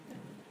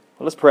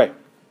Well, let's pray.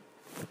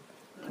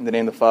 In the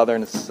name of the Father,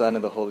 and the Son,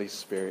 and the Holy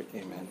Spirit.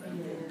 Amen.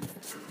 Amen.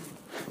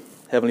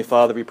 Heavenly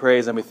Father, we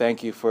praise and we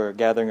thank you for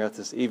gathering us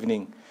this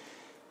evening.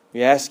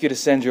 We ask you to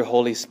send your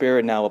Holy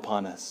Spirit now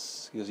upon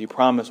us, because you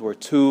promise where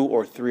 2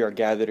 or 3 are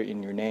gathered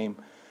in your name,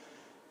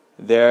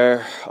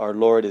 there our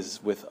Lord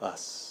is with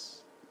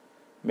us.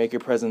 Make your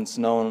presence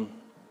known.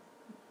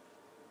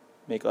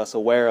 Make us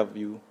aware of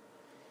you,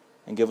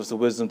 and give us the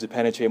wisdom to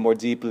penetrate more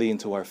deeply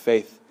into our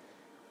faith.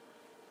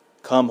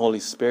 Come, Holy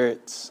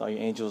Spirit, all you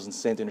angels and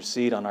saints,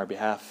 intercede on our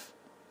behalf,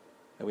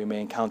 that we may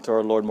encounter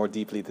our Lord more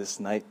deeply this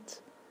night.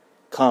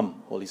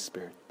 Come, Holy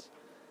Spirit.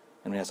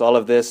 And we ask all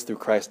of this through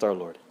Christ our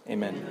Lord.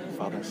 Amen. Amen.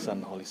 Father, Son,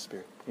 and Holy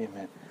Spirit.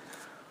 Amen.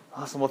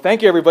 Awesome. Well,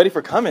 thank you everybody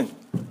for coming.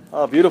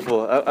 Oh,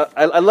 beautiful.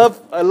 I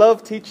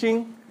love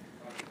teaching.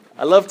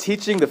 I love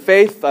teaching the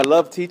faith. I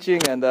love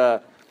teaching,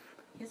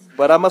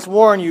 but I must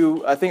warn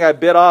you, I think I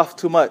bit off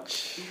too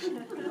much.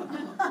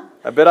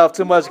 I bit off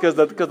too much because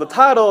the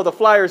title of the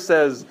flyer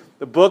says,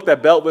 "The Book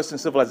That Built Western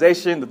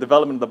Civilization, the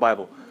Development of the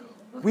Bible."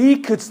 We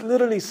could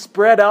literally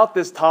spread out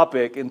this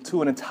topic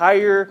into an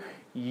entire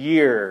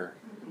year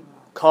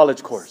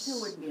college course. Still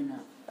wouldn't be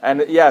enough.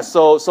 And yeah,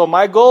 so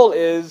my goal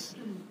is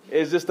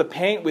just to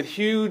paint with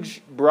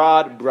huge,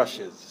 broad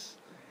brushes.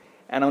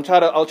 And I'll try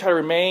to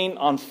remain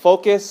on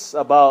focus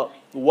about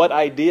what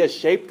ideas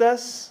shaped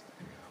us,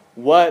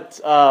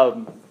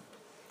 how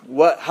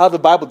the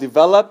Bible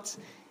developed.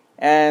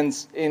 And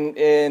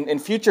in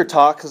future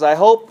talks, because I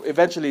hope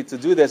eventually to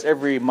do this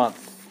every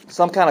month,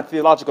 some kind of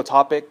theological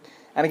topic.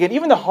 And again,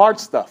 even the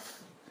hard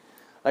stuff.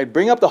 Like,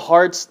 bring up the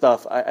hard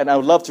stuff. And I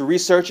would love to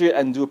research it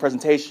and do a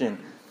presentation.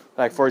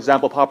 Like, for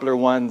example, popular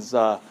ones,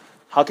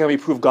 how can we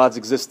prove God's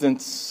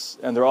existence?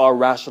 And they're all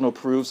rational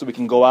proofs, so we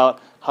can go out.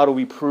 How do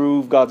we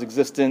prove God's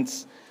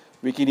existence?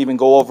 We can even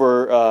go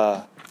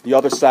over the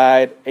other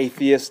side,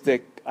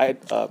 atheistic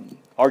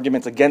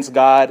arguments against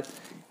God.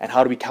 And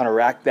how do we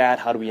counteract that?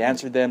 How do we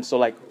answer them? So,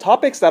 like,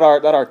 topics that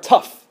are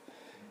tough,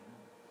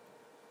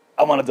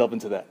 I want to delve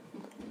into that.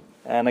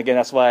 And again,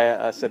 that's why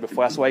I said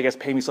before, that's why you guys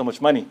pay me so much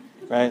money,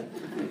 right?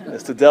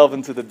 Is to delve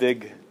into the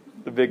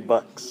big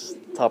bucks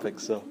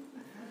topics. So,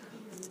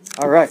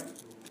 all right.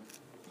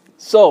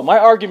 So, my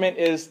argument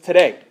is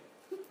today,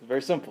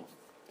 very simple,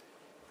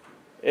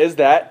 is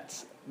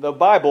that the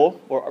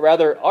Bible, or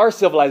rather our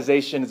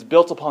civilization, is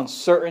built upon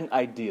certain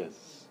ideas.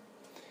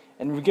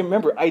 And we can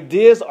remember,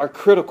 ideas are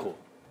critical.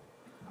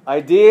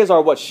 Ideas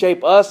are what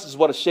shape us, is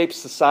what shapes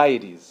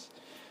societies.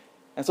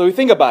 And so we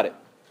think about it.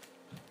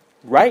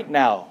 Right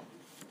now,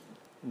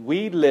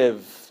 we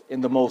live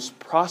in the most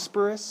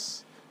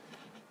prosperous,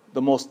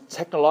 the most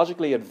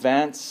technologically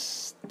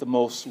advanced, the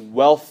most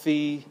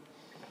wealthy,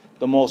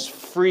 the most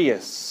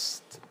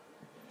freest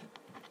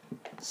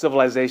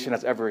civilization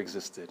that's ever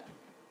existed.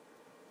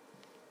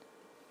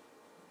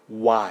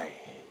 Why?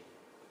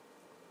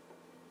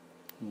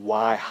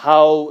 Why?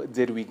 How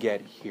did we get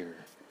here?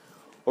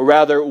 Or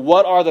rather,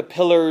 what are the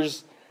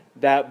pillars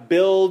that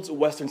build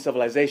Western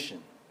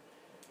civilization?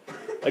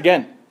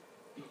 Again,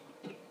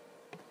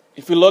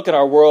 if we look at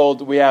our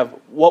world, we have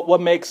what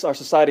makes our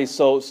society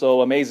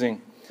so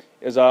amazing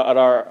is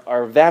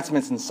our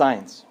advancements in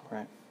science,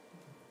 right?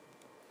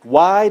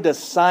 Why does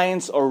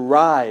science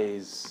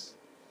arise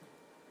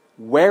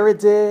where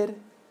it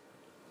did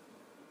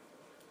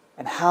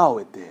and how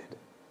it did?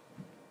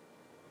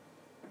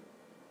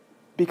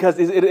 Because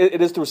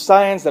it is through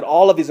science that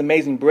all of these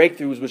amazing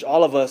breakthroughs, which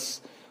all of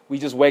us, we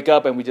just wake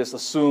up and we just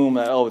assume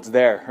that, oh, it's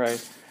there,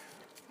 right?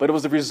 But it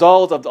was the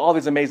result of all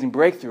these amazing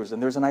breakthroughs,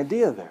 and there's an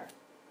idea there.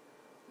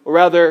 Or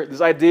rather,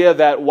 this idea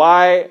that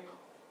why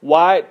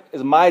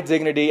is my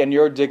dignity and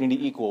your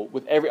dignity equal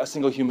with a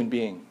single human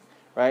being,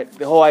 right?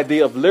 The whole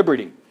idea of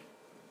liberty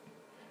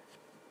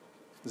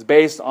is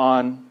based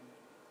on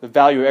the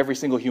value of every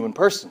single human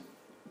person.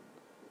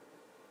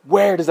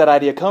 Where does that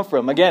idea come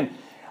from? Again,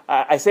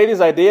 I say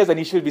these ideas and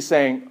you should be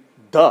saying,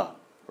 duh,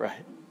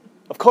 right?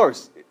 Of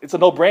course, it's a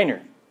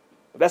no-brainer.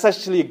 That's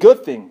actually a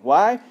good thing.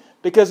 Why?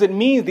 Because it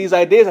means these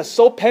ideas have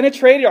so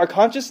penetrated our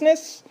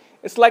consciousness,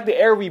 it's like the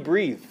air we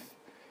breathe.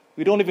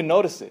 We don't even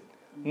notice it.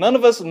 None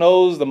of us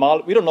knows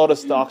we don't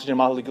notice the oxygen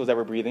molecules that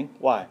we're breathing.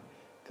 Why?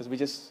 Because we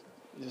just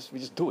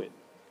do it.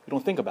 We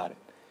don't think about it.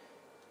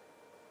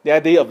 The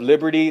idea of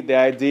liberty, the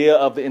idea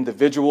of the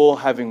individual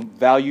having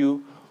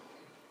value.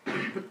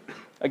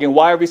 Again,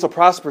 why are we so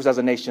prosperous as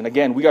a nation?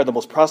 Again, we are the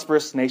most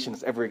prosperous nation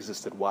that's ever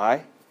existed.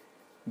 Why?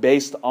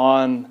 Based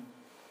on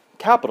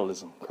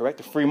capitalism, correct?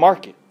 The free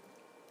market.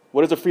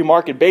 What is the free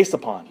market based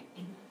upon?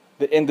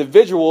 The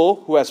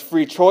individual who has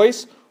free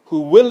choice,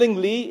 who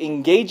willingly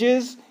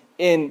engages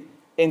in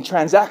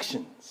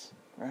transactions,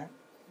 right?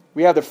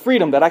 We have the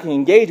freedom that I can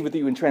engage with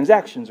you in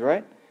transactions,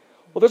 right?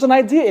 Well, there's an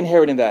idea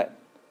inherent in that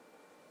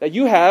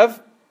you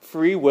have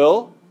free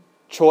will,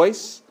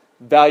 choice,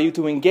 value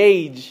to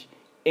engage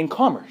in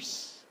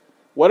commerce.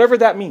 Whatever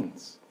that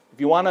means. If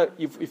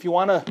you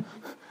wanna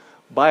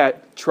buy a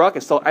truck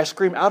and sell ice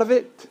cream out of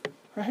it,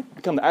 right?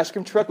 Become the ice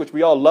cream truck, which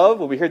we all love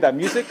when we hear that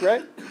music,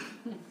 right?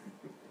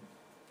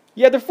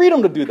 You have the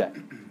freedom to do that.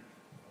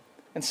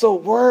 And so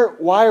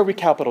why are we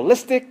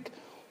capitalistic?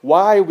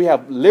 Why we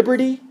have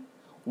liberty?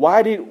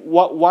 Why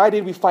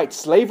did we fight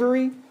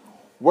slavery?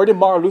 Where did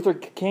Martin Luther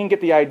King get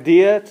the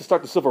idea to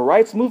start the civil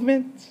rights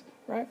movement?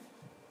 Right?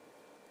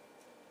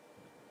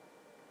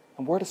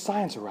 And where does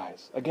science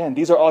arise? Again,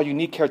 these are all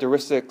unique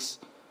characteristics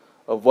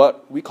of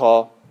what we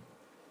call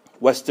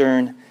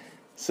Western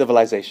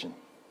civilization.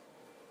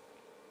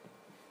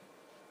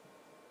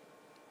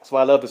 That's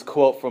why I love this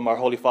quote from our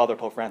Holy Father,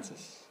 Pope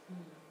Francis.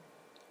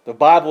 The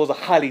Bible is a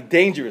highly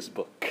dangerous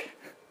book.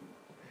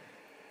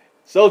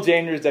 So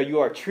dangerous that you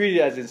are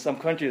treated as in some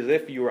countries as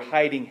if you were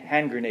hiding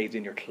hand grenades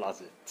in your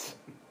closet.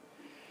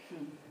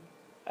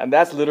 And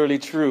that's literally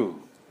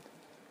true.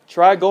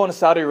 Try going to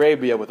Saudi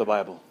Arabia with the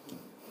Bible.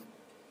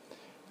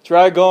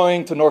 Try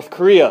going to North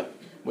Korea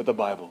with the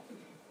Bible.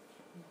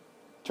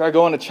 Try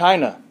going to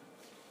China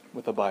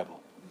with the Bible.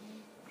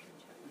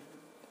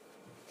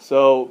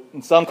 So,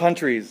 in some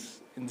countries,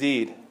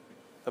 indeed,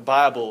 the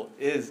Bible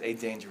is a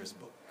dangerous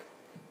book.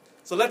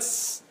 So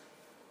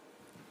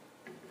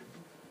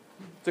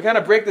to kind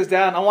of break this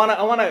down, I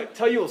want to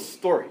tell you a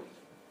story.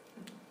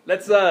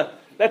 Let's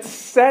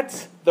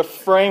set the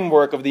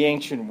framework of the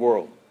ancient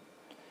world.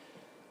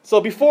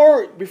 So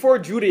before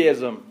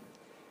Judaism,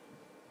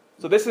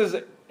 so this is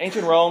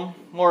ancient Rome,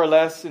 more or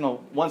less,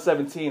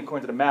 117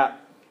 according to the map.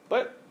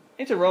 But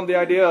ancient Rome, the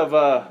idea of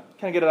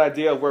kind of get an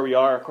idea of where we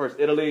are. Of course,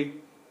 Italy,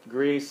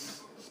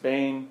 Greece,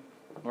 Spain,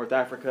 North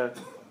Africa.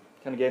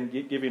 Kind of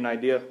give you an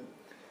idea.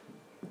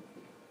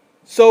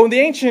 So in the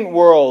ancient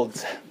world,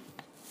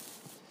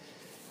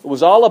 it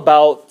was all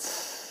about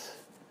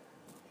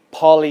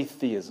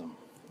polytheism,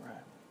 right?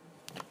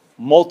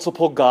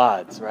 Multiple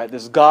gods, right?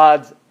 There's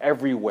gods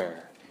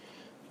everywhere.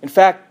 In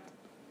fact,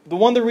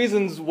 one of the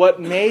reasons what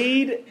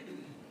made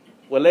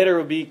what later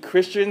would be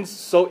Christians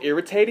so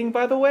irritating,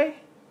 by the way,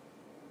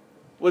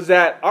 was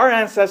that our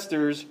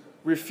ancestors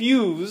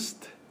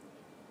refused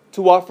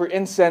to offer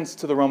incense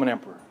to the Roman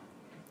emperor.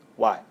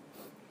 Why?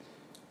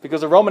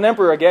 Because the Roman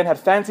emperor, again, had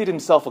fancied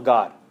himself a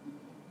god.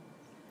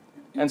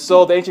 And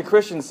so the ancient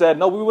Christians said,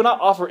 no, we will not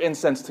offer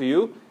incense to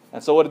you.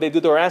 And so what did they do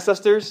to our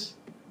ancestors?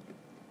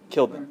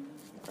 Killed them.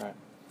 Right.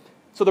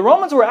 So the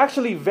Romans were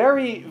actually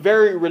very,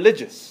 very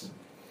religious.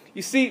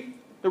 You see,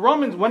 the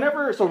Romans,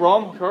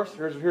 Rome, of course,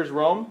 here's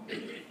Rome.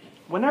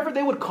 Whenever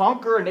they would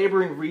conquer a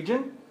neighboring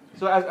region,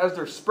 so as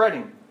they're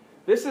spreading,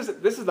 this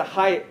is the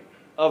height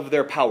of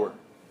their power,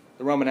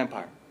 the Roman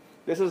Empire.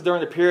 This is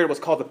during the period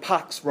what's called the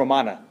Pax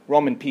Romana,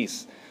 Roman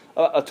peace.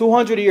 A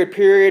 200-year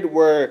period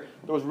where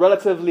there was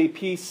relatively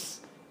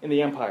peace in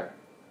the empire.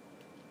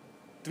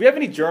 Do we have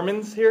any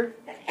Germans here?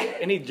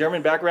 Any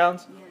German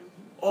backgrounds?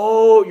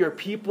 Oh, your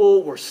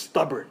people were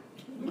stubborn.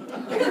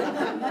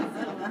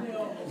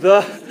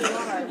 The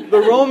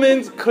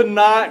Romans could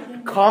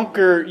not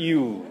conquer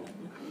you.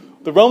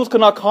 The Romans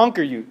could not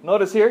conquer you.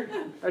 Notice here,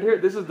 right here,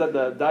 this is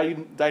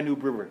the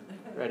Danube River,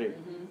 right here.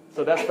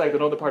 So that's like the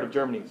northern part of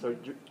Germany.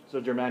 So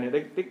Germania,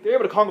 they're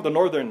able to conquer the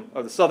northern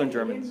or the southern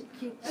Germans.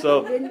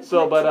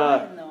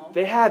 But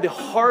they had the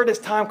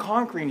hardest time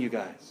conquering you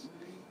guys.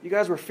 You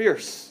guys were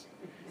fierce,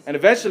 and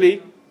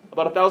eventually,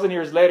 about 1,000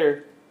 years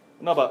later,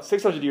 about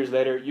 600 years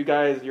later, you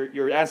guys,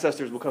 your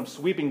ancestors will come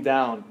sweeping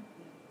down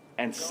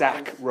and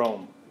sack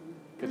Rome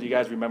because you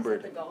guys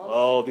remembered.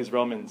 Oh, these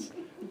Romans,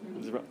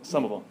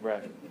 some of them,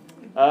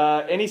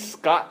 right? Any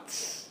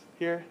Scots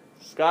here?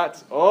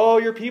 Scots. Oh,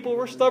 your people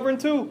were stubborn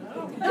too.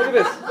 Look at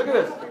this. Look at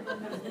this.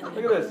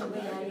 Look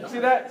at this. See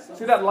that?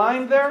 See that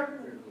line there?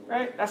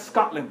 Right? That's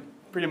Scotland,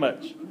 pretty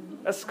much.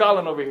 That's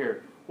Scotland over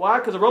here. Why?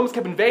 Because the Romans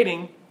kept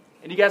invading,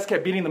 and you guys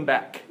kept beating them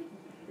back.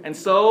 And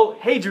so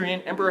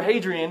Hadrian, Emperor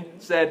Hadrian,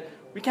 said,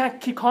 we can't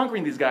keep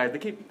conquering these guys. They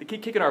keep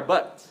kicking our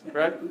butts,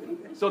 right?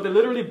 So they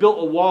literally built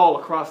a wall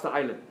across the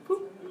island.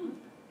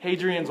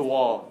 Hadrian's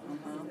wall.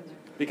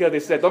 Because they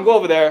said, don't go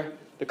over there.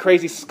 The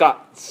crazy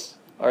Scots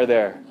are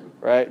there.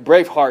 Right?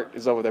 Braveheart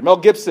is over there. Mel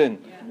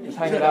Gibson is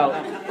hanging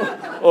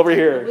out over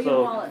here.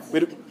 So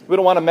we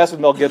don't want to mess with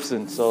Mel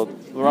Gibson. So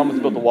the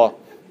Romans built the wall.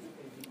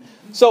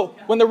 So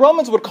when the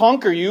Romans would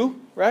conquer you,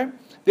 right,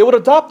 they would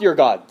adopt your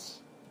gods.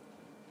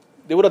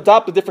 They would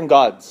adopt the different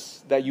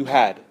gods that you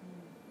had.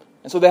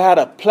 And so they had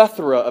a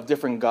plethora of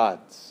different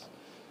gods.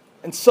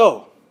 And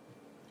so,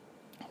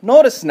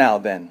 notice now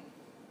then,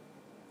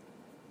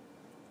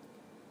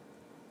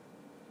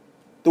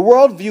 the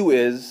worldview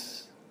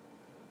is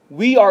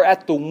we are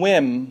at the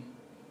whim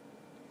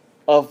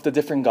of the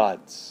different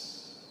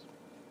gods.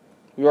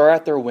 We are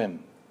at their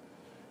whim.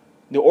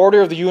 The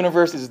order of the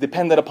universe is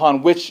dependent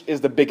upon which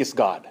is the biggest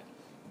god.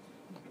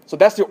 So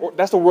that's the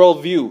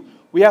worldview.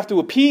 We have to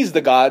appease the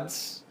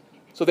gods,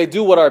 so they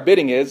do what our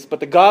bidding is.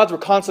 But the gods were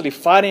constantly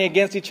fighting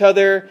against each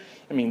other.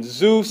 I mean,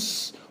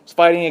 Zeus was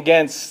fighting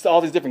against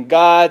all these different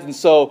gods, and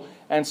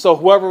so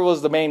whoever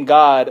was the main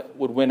god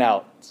would win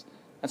out.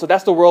 And so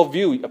that's the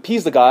worldview.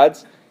 Appease the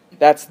gods.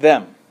 That's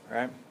them,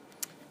 right?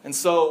 And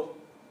so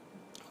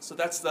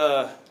that's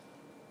the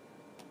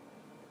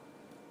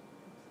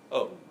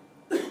cool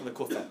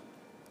thing.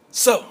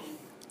 So,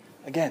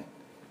 again,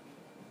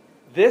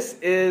 this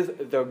is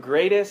the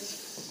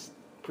greatest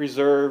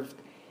preserved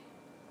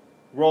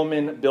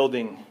Roman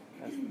building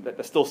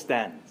that still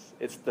stands.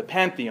 It's the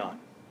Pantheon,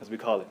 as we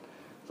call it.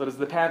 So there's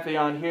the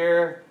Pantheon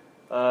here.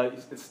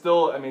 It's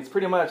still, it's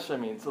pretty much,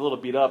 it's a little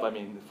beat up.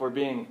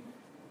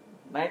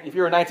 If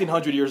you're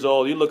 1900 years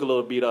old, you look a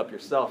little beat up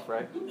yourself,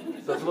 right?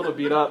 So it's a little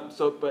beat up.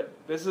 But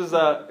this is,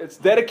 it's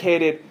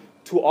dedicated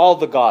to all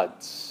the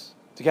gods,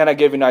 to kind of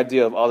give you an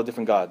idea of all the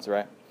different gods,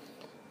 right?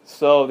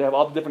 So they have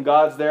all the different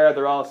gods there.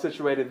 They're all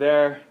situated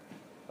there.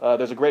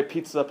 There's a great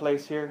pizza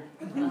place here.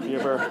 If you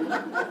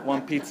ever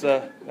want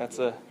pizza, it's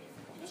a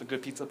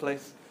good pizza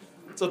place.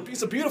 It's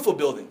a beautiful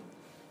building.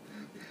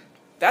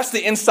 That's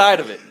the inside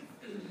of it.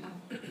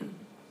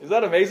 Is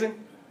that amazing?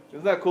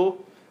 Isn't that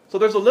cool? So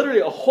there's literally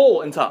a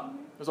hole in top.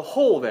 There's a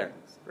hole there,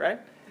 right?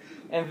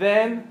 And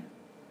then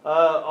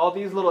all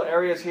these little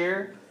areas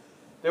here,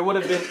 there would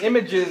have been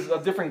images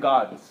of different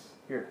gods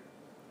here.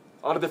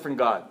 All the different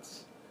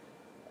gods.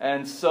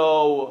 And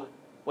so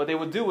what they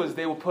would do is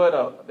they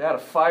had a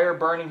fire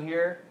burning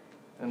here,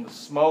 and the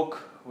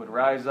smoke would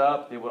rise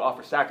up. They would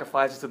offer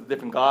sacrifices to the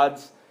different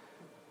gods,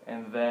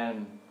 and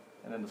then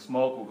the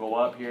smoke will go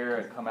up here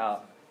and come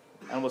out.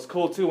 And what's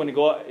cool too,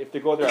 if they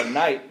go there at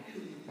night,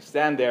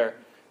 stand there,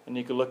 and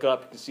you can look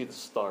up, you can see the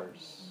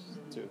stars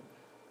too.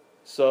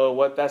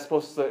 So it's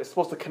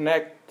supposed to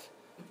connect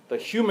the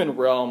human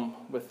realm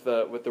with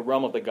the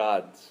realm of the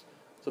gods.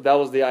 So that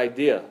was the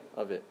idea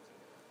of it.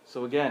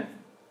 So again,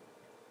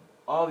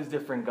 all these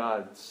different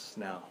gods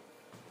now.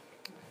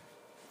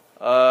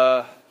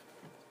 So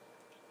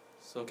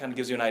it kind of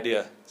gives you an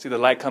idea. See, the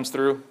light comes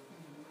through.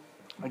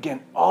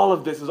 Again, all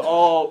of this is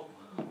all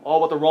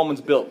what the Romans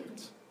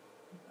built.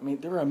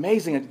 They're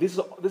amazing. This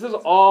is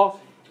all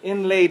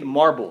inlaid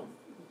marble.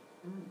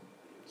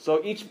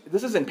 So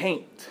this isn't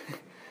paint.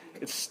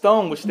 It's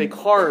stone which they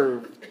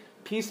carved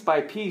piece by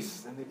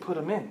piece and they put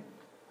them in.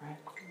 Right?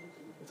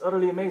 It's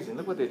utterly amazing.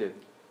 Look what they did.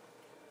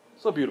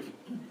 So beautiful.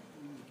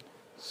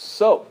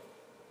 So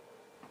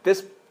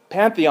this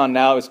Pantheon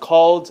now is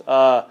called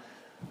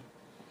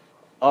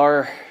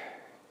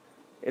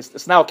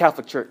it's now a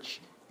Catholic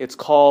church. It's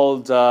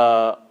called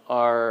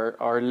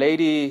Our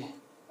Lady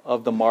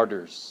of the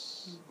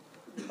Martyrs.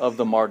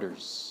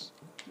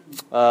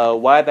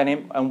 Why that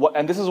name?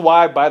 And this is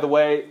why, by the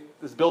way,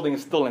 this building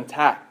is still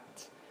intact.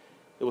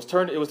 It was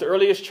the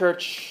earliest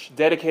church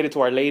dedicated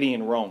to Our Lady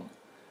in Rome.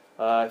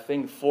 I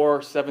think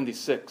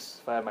 476,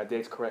 if I have my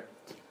dates correct.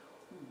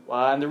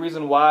 And the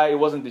reason why it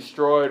wasn't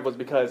destroyed was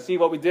because, see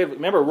what we did.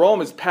 Remember,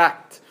 Rome is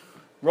packed.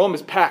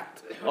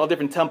 All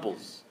different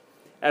temples.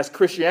 As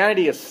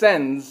Christianity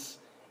ascends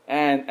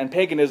and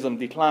paganism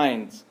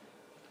declines,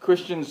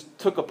 Christians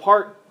took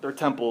apart their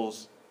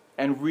temples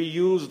and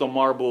reused the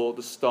marble,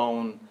 the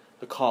stone,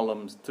 the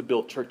columns to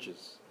build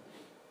churches.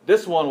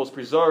 This one was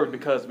preserved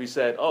because we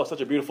said, oh,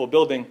 such a beautiful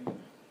building.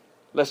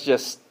 Let's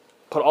just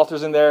put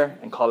altars in there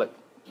and call it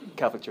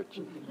Catholic Church.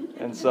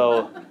 And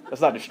so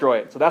let's not destroy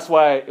it. So that's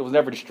why it was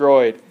never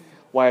destroyed,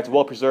 why it's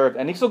well preserved.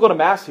 And you can still go to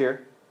Mass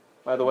here,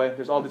 by the way.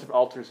 There's all these different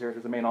altars here.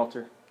 There's the main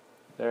altar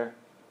there.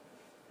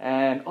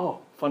 And,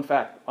 fun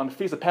fact, on the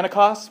Feast of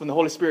Pentecost, when the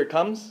Holy Spirit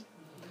comes,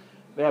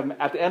 they have,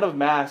 at the end of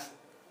Mass,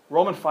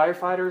 Roman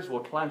firefighters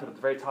will climb to the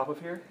very top of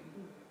here,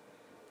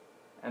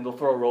 and they'll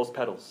throw rose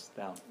petals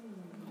down.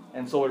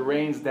 And so it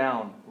rains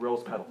down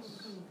rose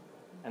petals.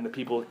 And the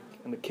people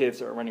and the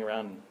kids are running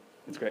around.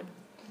 It's great.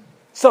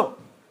 So,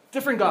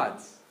 different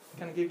gods.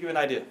 Kind of give you an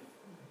idea.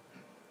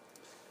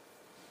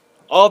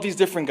 All these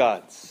different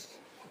gods.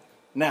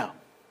 Now,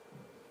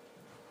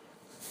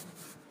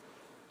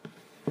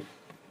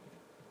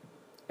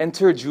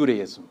 enter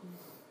Judaism.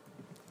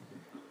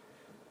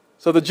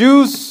 So the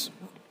Jews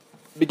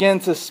began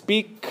to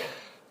speak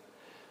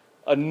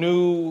a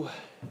new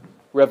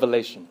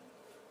revelation.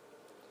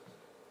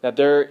 That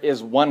there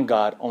is one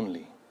God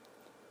only.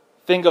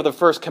 Think of the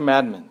first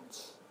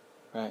commandment,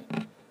 right?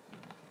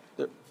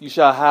 You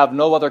shall have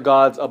no other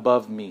gods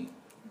above me.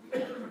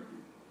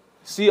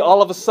 See,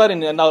 all of a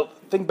sudden, and now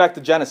think back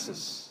to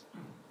Genesis.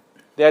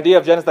 The idea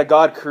of Genesis that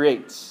God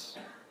creates.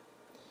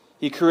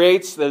 He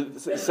creates,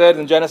 it said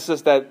in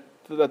Genesis that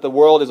the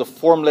world is a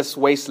formless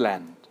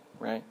wasteland,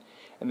 right?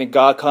 And then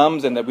God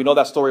comes, and we know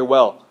that story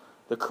well.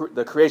 The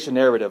creation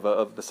narrative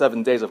of the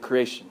 7 days of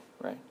creation,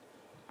 right?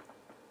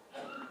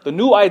 The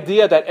new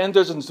idea that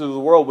enters into the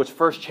world, which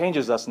first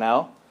changes us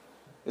now,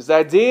 is the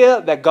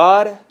idea that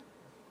God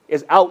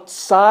is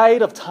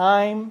outside of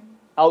time,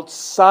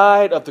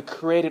 outside of the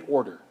created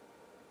order.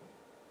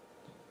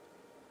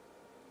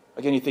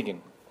 Again, you're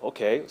thinking,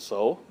 okay,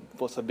 so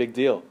what's the big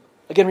deal?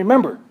 Again,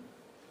 remember,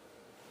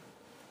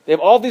 they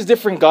have all these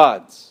different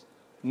gods.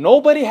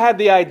 Nobody had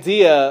the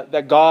idea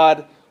that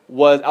God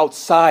was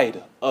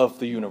outside of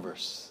the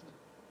universe,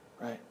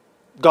 right?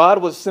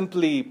 God was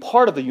simply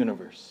part of the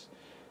universe.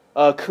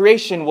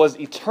 Creation was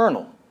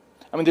eternal.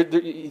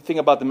 You think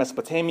about the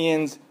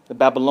Mesopotamians, the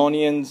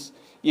Babylonians,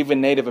 even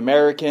Native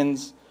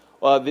Americans.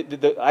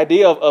 The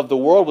idea of the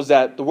world was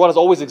that the world has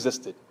always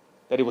existed,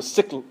 that it was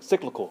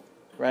cyclical,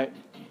 right?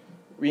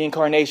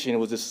 Reincarnation, it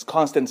was this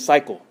constant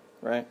cycle,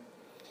 right?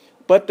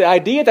 But the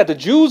idea that the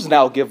Jews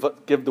now give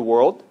the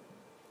world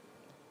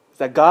is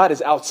that God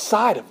is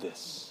outside of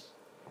this.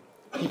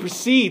 He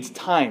precedes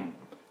time,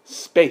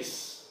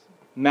 space,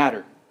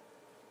 matter.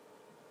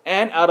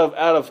 And out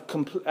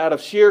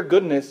of sheer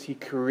goodness, he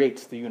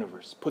creates the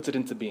universe, puts it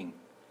into being.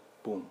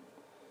 Boom.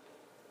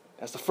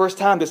 That's the first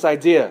time this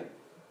idea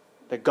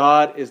that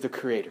God is the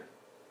creator.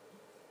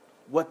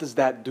 What does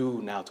that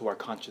do now to our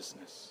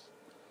consciousness?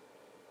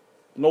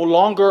 No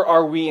longer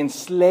are we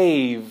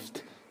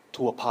enslaved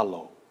to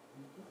Apollo.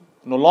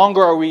 No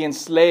longer are we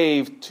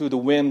enslaved to the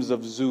whims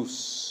of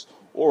Zeus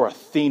or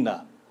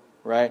Athena,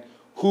 right?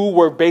 Who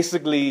were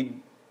basically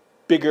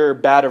bigger,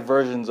 badder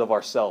versions of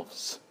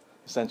ourselves,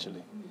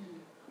 essentially.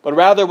 But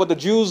rather, what the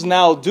Jews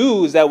now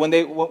do is that when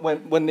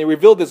they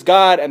reveal this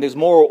God and this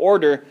moral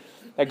order,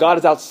 that God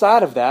is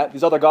outside of that,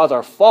 these other gods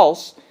are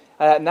false,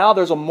 now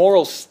there's a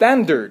moral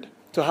standard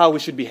to how we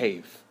should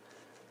behave.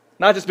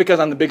 Not just because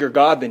I'm the bigger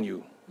God than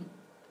you.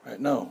 Right?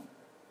 No.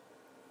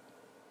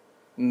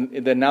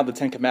 And then now the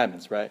 10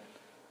 Commandments, right?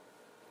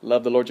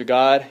 Love the Lord your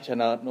God, you shall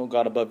not know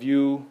God above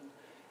you.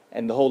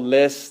 And the whole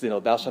list,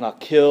 thou shalt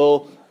not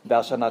kill,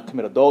 thou shalt not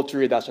commit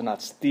adultery, thou shalt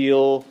not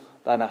steal,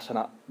 thou shalt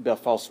not bear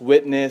false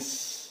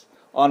witness,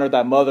 honor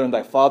thy mother and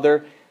thy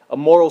father. A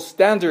moral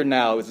standard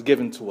now is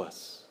given to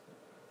us.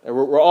 And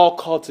we're all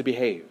called to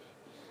behave.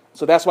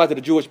 So that's why to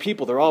the Jewish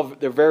people,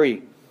 they're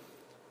very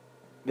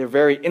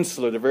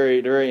insular, they're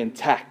very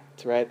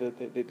intact, right?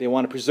 They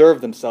want to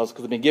preserve themselves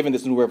because they've been given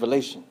this new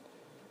revelation.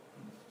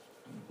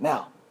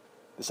 Now,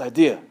 this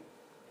idea,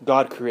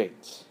 God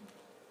creates.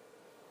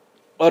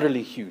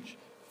 Utterly huge.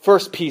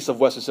 First piece of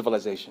Western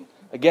civilization.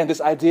 Again, this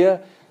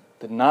idea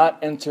did not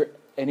enter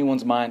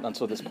anyone's mind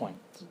until this point.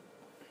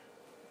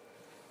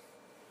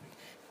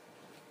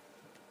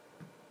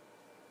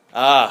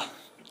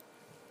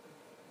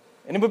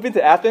 Anyone been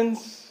to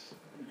Athens?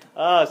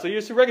 So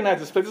you should recognize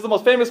this place. This is the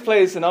most famous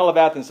place in all of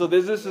Athens. So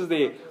this is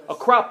the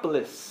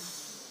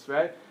Acropolis,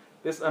 right?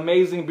 This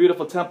amazing,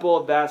 beautiful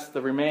temple. That's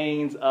the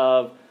remains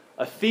of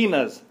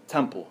Athena's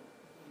temple.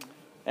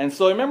 And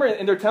so remember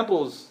in their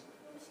temples,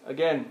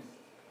 again,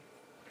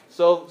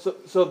 so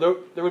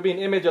there would be an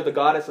image of the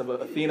goddess of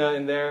Athena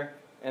in there,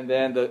 and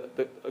then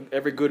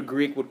every good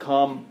Greek would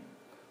come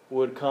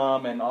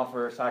and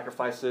offer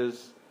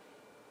sacrifices.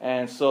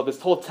 And so this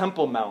whole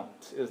Temple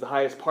Mount is the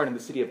highest part in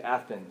the city of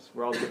Athens,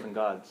 where all the different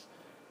gods.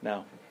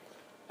 Now,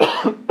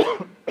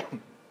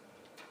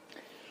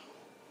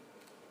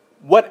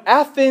 what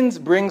Athens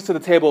brings to the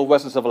table of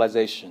Western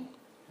civilization,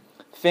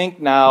 think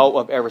now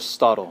of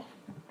Aristotle,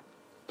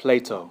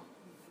 Plato,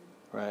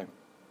 right?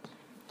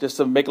 Just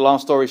to make a long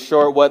story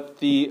short, what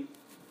the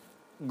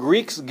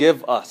Greeks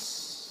give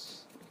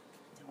us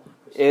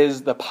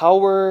is the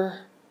power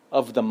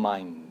of the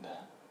mind.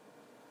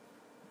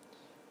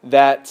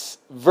 That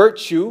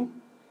virtue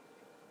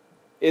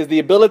is the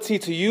ability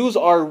to use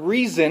our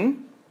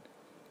reason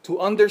to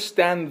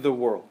understand the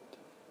world.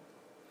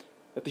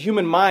 That the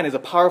human mind is a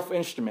powerful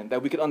instrument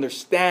that we can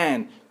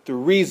understand through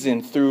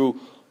reason, through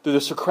the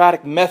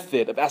Socratic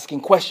method of asking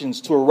questions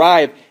to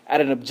arrive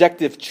at an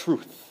objective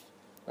truth.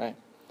 Right?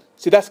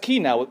 See, that's key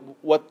now.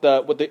 What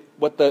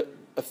the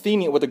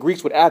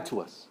Greeks would add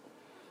to us.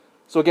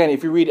 So again,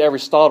 if you read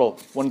Aristotle,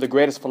 one of the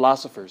greatest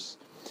philosophers,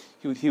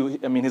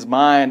 his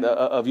mind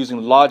of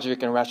using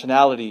logic and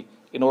rationality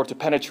in order to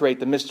penetrate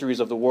the mysteries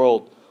of the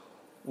world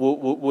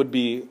would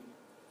be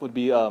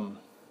counterculture.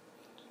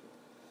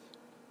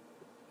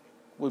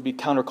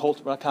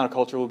 Not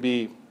counterculture. Would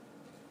be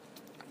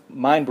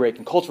mind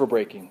breaking, cultural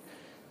breaking.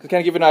 To kind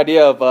of give you an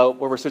idea of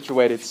where we're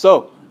situated.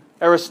 So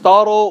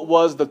Aristotle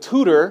was the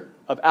tutor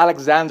of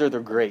Alexander the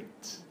Great.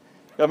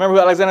 You remember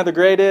who Alexander the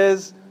Great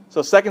is?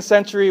 So 2nd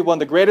century, one of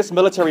the greatest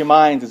military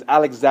minds is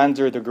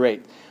Alexander the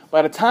Great.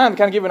 By the time, to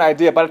kind of give you an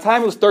idea, by the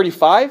time he was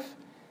 35,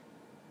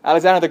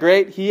 Alexander the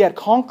Great, he had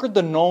conquered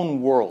the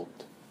known world.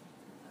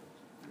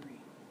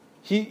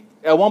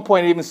 At one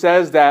point, it even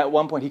says that at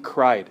one point he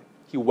cried.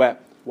 He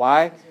wept.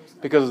 Why?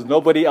 Because there's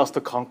nobody else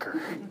to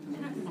conquer.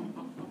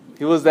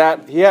 He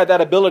had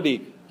that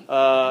ability.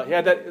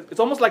 It's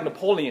almost like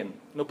Napoleon.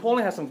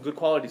 Napoleon has some good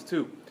qualities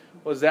too.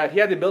 Was that he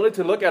had the ability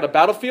to look at a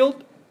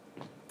battlefield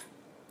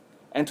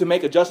and to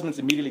make adjustments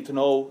immediately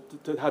to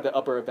have the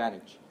upper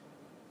advantage.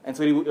 And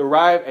so he would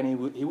arrive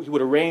and he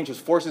would arrange his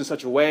forces in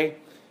such a way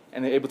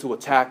and they're able to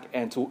attack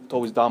and to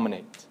always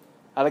dominate.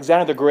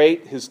 Alexander the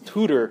Great, his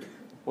tutor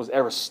was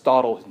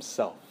Aristotle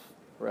himself,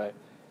 right?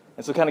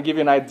 And so kind of give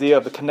you an idea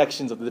of the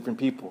connections of the different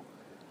people.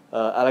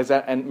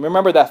 And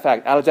remember that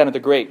fact, Alexander the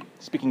Great,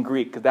 speaking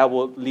Greek, because that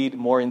will lead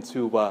more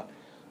into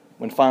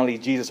when finally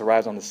Jesus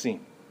arrives on the scene.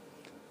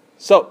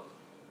 So,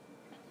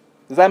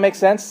 does that make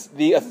sense?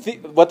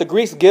 What the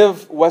Greeks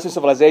give Western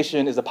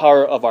civilization is the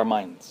power of our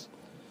minds.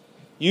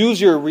 Use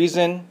your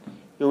reason,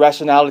 your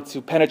rationality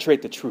to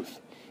penetrate the truth.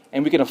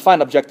 And we can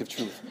find objective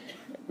truth.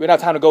 We don't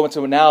have time to go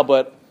into it now,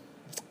 but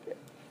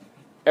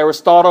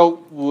Aristotle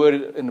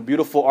would, in a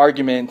beautiful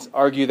argument,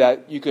 argue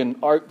that you can,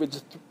 with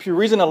just pure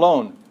reason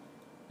alone,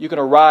 you can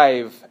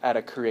arrive at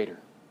a creator.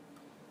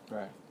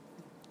 Right?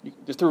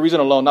 Just through reason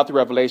alone, not through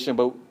revelation,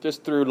 but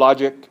just through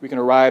logic, we can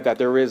arrive that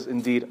there is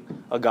indeed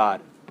a God.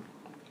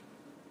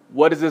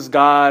 What is this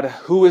God?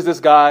 Who is this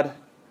God?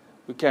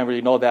 We can't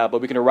really know that,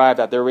 but we can arrive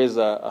that there is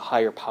a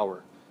higher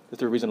power. That's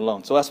the reason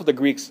alone. So that's what the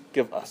Greeks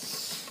give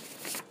us.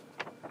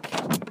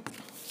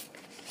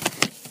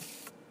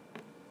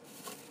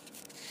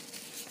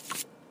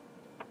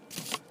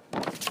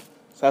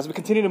 So as we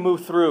continue to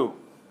move through,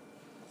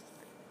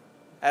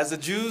 as the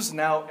Jews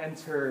now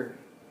enter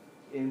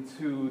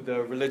into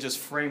the religious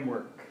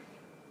framework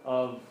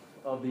of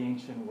the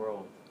ancient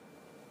world,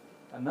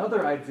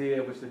 another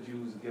idea which the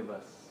Jews give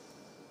us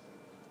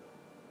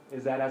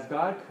is that as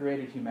God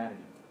created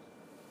humanity,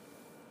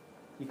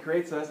 He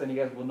creates us, and you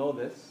guys will know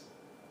this,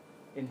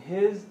 in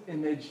His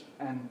image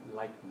and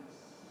likeness.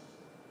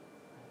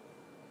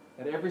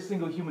 That every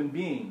single human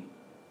being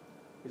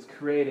is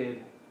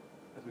created,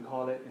 as we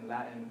call it in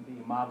Latin,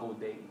 the imago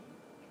Dei,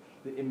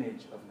 the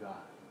image of God.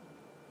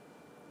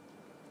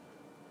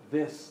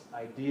 This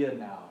idea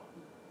now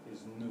is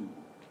new.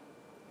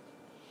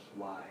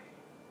 Why?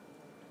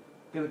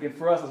 Because again,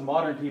 for us as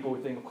modern people,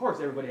 we think, of course,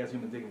 everybody has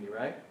human dignity,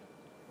 right?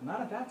 Well,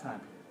 not at that time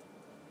period.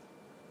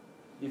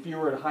 If you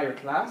were a higher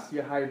class, you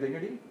had higher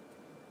dignity.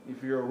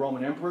 If you were a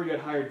Roman emperor, you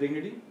had higher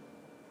dignity.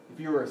 If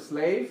you were a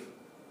slave,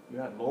 you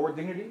had lower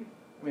dignity.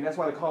 I mean, that's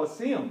why the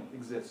Colosseum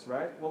exists,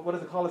 right? Well, what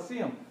is the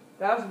Colosseum?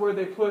 That's where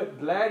they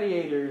put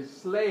gladiators,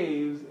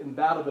 slaves, in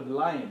battle with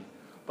lions.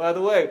 By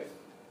the way,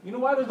 you know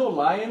why there's no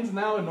lions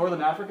now in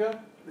northern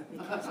Africa?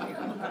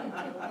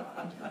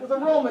 Because the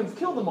Romans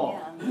killed them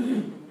all.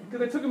 Because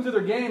they took them to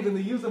their games and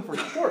they used them for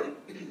sport.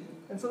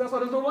 And so that's why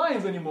there's no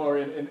lions anymore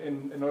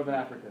in northern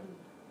Africa.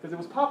 Because it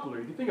was popular.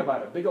 If you think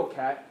about it, a big old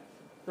cat,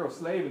 throw a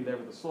slave in there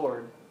with a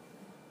sword.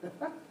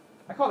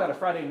 I call that a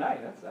Friday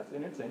night. That's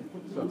interesting.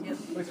 So,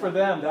 at least for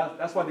them,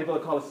 that's why they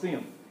built a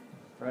Colosseum.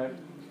 Right?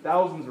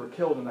 Thousands were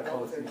killed in that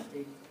Colosseum.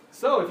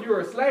 So if you were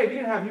a slave, you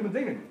didn't have human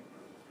dignity.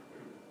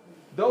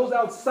 Those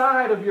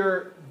outside of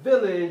your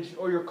village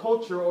or your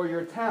culture or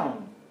your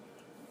town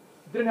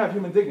didn't have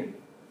human dignity.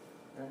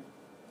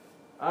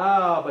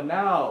 Right? But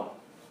now,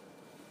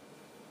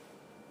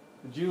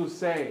 the Jews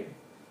say,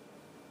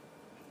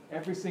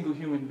 every single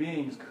human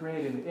being is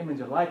created in the image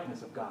and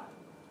likeness of God.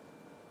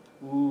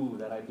 Ooh,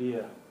 that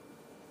idea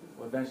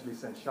will eventually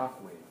send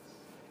shockwaves.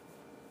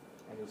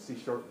 And you'll see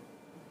shortly.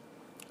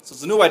 So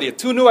it's a new idea.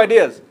 Two new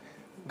ideas.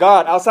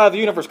 God, outside of the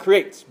universe,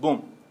 creates.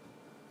 Boom.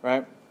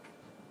 Right?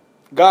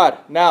 God,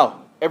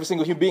 now, every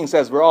single human being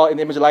says we're all in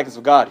the image and likeness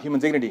of God. Human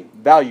dignity,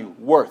 value,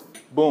 worth.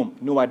 Boom.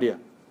 New idea.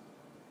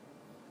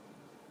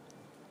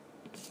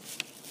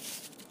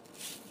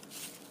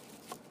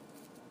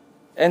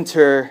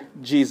 Enter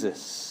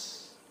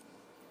Jesus.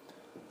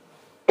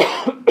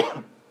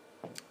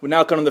 We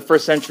now come to the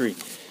first century.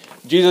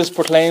 Jesus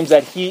proclaims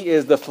that He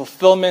is the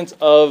fulfillment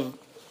of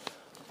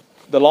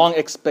the long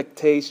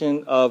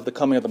expectation of the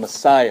coming of the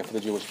Messiah for the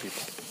Jewish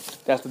people.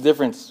 That's the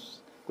difference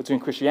between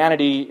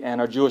Christianity and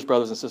our Jewish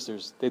brothers and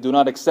sisters. They do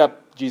not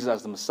accept Jesus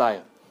as the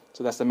Messiah.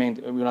 So that's the main,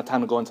 we don't have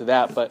time to go into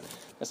that, but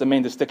that's the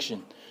main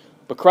distinction.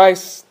 But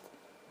Christ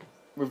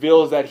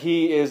reveals that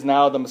He is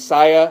now the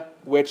Messiah,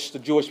 which the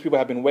Jewish people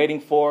have been waiting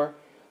for.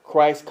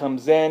 Christ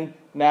comes in.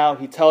 Now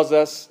He tells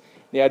us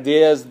the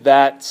idea is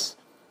that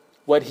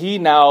what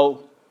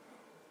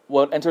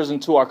enters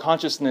into our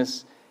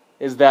consciousness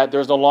is that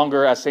there's no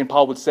longer, as St.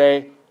 Paul would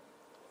say,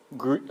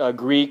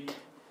 Greek,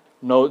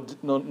 no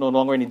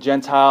longer any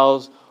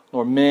Gentiles,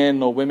 nor men,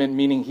 nor women,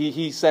 meaning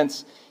he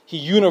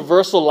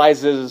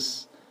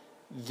universalizes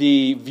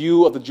the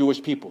view of the Jewish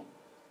people,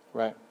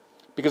 right?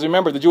 Because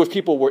remember, the Jewish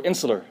people were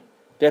insular.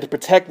 They had to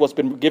protect what's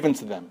been given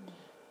to them.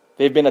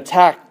 They've been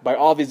attacked by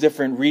all these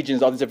different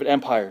regions, all these different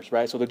empires,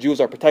 right? So the Jews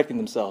are protecting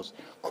themselves.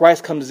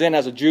 Christ comes in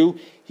as a Jew.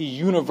 He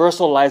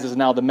universalizes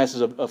now the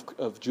message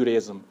of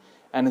Judaism.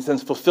 And in a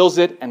sense fulfills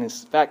it and in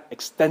fact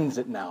extends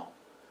it now.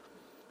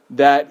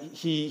 That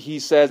he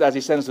says, as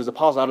He sends His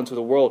apostles out into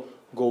the world,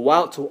 go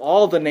out to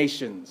all the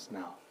nations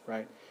now,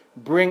 right?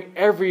 Bring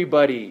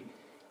everybody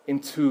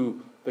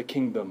into the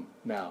kingdom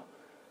now.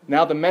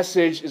 Now the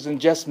message isn't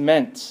just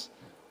meant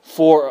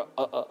for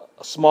a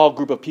small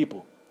group of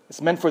people. It's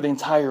meant for the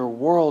entire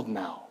world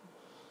now.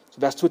 So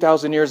that's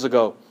 2,000 years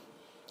ago.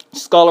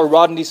 Scholar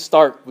Rodney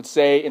Stark would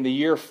say in the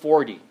year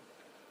 40.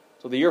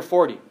 So the year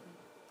 40,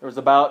 there was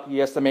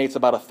he estimates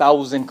about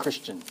 1,000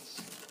 Christians.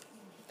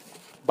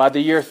 By the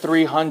year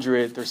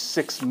 300, there's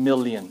 6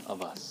 million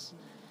of us.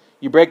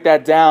 You break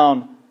that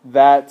down,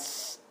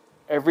 that's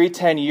every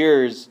 10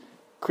 years,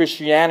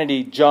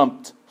 Christianity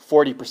jumped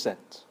 40%.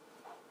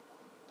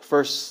 The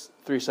first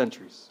 3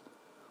 centuries.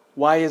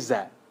 Why is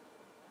that?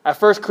 At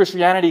first,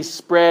 Christianity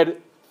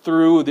spread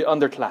through the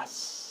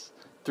underclass,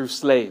 through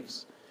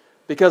slaves.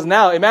 Because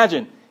now,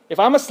 imagine, if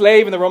I'm a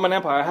slave in the Roman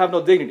Empire, I have no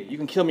dignity. You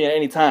can kill me at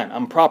any time.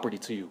 I'm property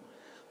to you.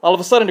 All of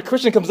a sudden, the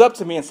Christian comes up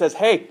to me and says,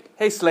 hey,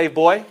 slave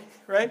boy,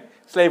 right?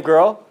 Slave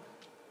girl,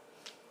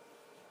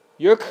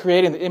 you're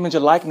creating the image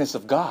and likeness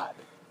of God.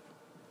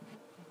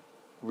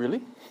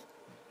 Really?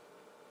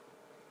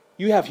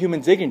 You have human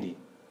dignity.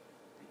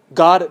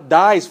 God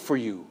dies for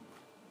you.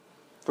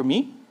 For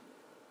me?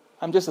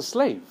 I'm just a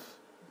slave.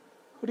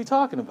 What are you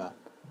talking about?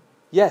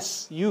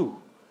 Yes,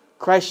 you.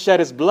 Christ shed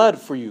his blood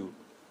for you.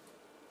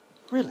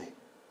 Really?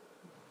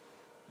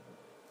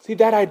 See,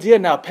 that idea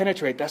now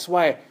penetrates. That's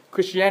why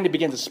Christianity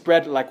began to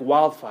spread like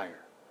wildfire.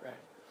 Right?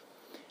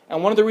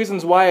 And one of the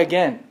reasons why,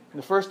 again, in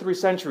the first 3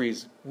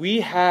 centuries,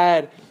 we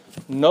had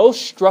no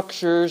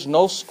structures,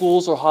 no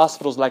schools or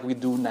hospitals like we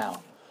do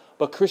now.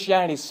 But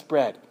Christianity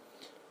spread.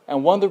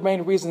 And one of the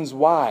main reasons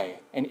why,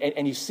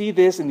 and you see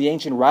this in the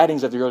ancient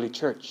writings of the early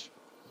church,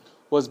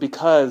 was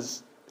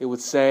because they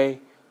would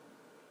say,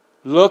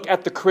 look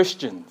at the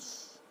Christians.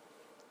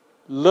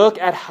 Look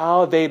at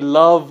how they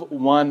love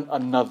one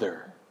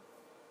another.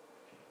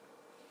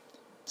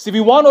 See,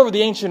 we won over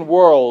the ancient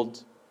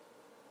world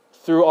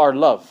through our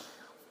love.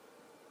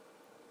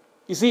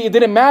 You see, it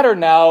didn't matter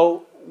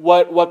now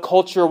what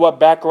culture, what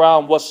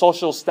background, what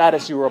social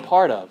status you were a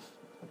part of.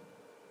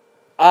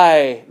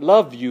 I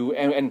love you,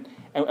 and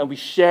we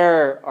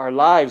share our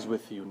lives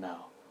with you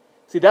now.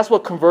 See, that's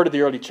what converted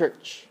the early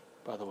church,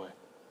 by the way,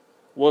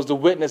 was the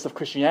witness of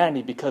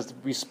Christianity, because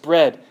we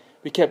spread.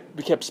 We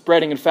kept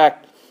spreading. In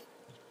fact,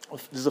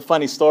 this is a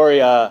funny story.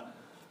 There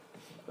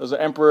was an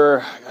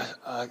emperor,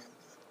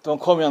 don't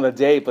quote me on the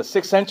date, but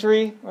 6th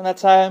century around that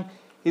time.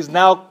 He's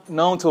now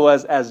known to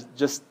us as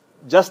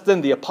Justin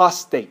the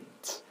Apostate.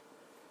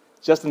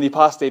 Justin the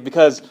Apostate,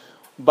 because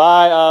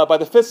by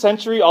the 5th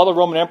century, all the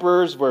Roman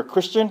emperors were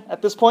Christian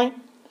at this point.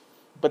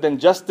 But then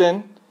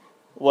Justin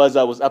was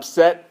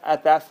upset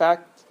at that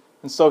fact.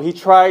 And so he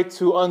tried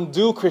to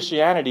undo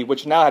Christianity,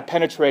 which now had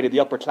penetrated the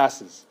upper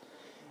classes.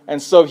 And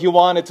so he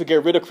wanted to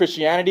get rid of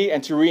Christianity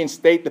and to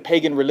reinstate the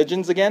pagan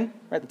religions again,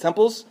 right, the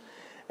temples.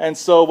 And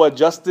so what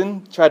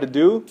Justin tried to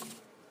do,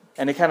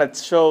 and it kind of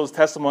shows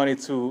testimony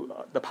to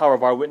the power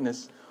of our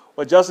witness,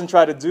 what Justin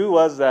tried to do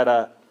was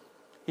that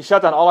he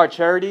shut down all our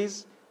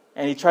charities,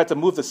 and he tried to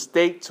move the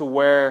state to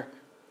where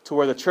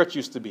the church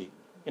used to be.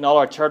 In all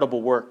our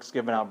charitable works,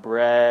 giving out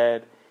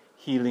bread,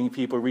 healing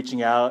people,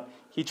 reaching out.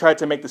 He tried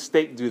to make the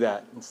state do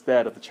that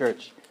instead of the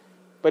church.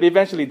 But he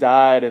eventually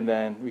died, and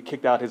then we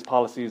kicked out his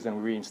policies and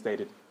we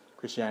reinstated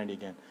Christianity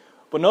again.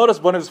 But notice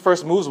one of his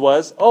first moves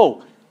was,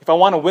 if I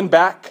want to win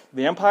back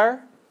the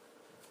empire,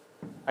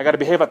 I got to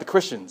behave like the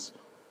Christians,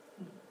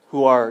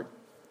 who are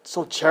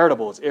so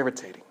charitable, it's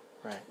irritating,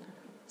 right?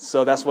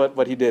 So that's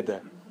what he did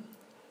there.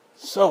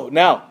 So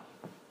now,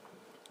 do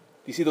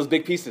you see those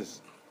big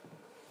pieces?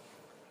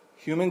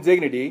 Human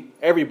dignity,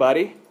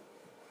 everybody.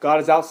 God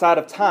is outside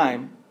of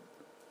time.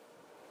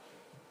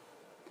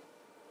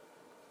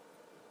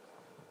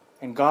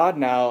 And God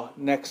now,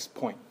 next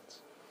point,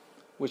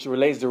 which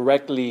relates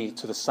directly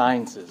to the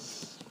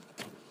sciences,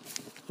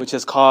 which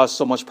has caused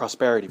so much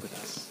prosperity with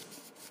us.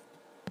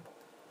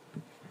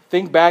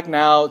 Think back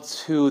now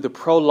to the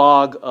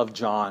prologue of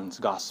John's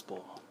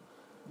Gospel.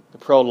 The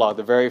prologue,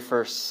 the very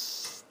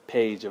first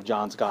page of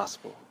John's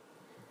Gospel.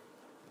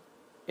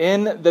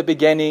 In the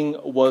beginning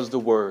was the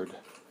Word.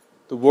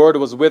 The Word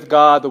was with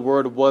God. The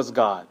Word was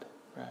God.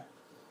 Right?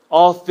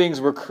 All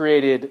things were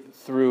created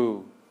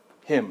through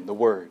Him, the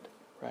Word.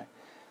 Right?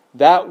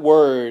 That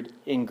word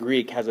in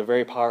Greek has a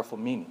very powerful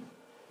meaning.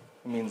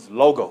 It means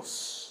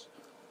logos.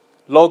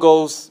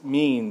 Logos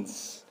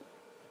means,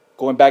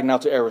 going back now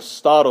to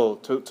Aristotle,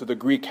 to the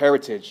Greek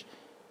heritage,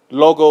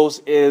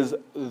 logos is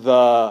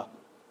the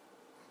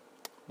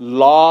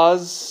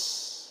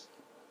laws,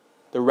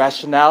 the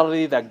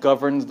rationality that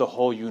governs the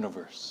whole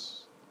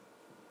universe.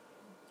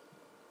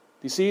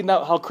 Do you see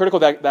now how critical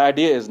that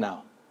idea is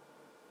now?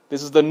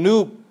 This is the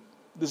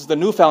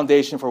new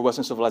foundation for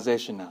Western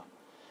civilization now.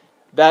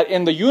 That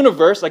in the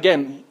universe,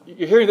 again,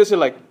 you're hearing this, you're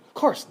like, of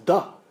course,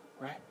 duh,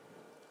 right?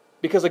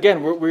 Because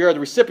again, we are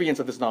the recipients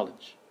of this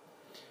knowledge.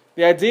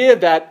 The idea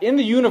that in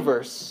the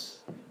universe,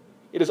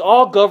 it is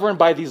all governed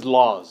by these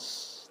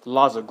laws. The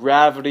laws of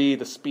gravity,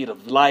 the speed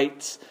of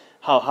light,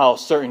 how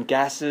certain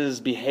gases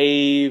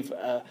behave.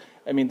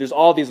 There's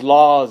all these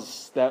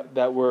laws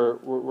that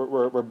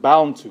we're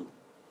bound to.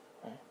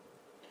 Right?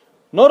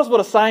 Notice what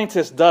a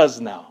scientist does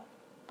now.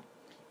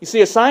 You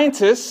see, a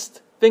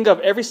scientist, think of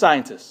every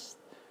scientist.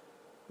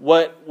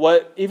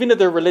 What even if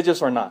they're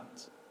religious or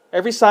not,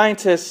 every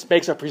scientist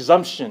makes a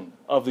presumption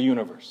of the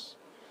universe.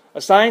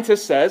 A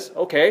scientist says,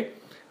 okay,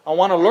 I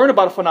want to learn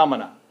about a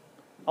phenomena.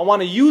 I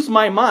want to use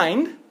my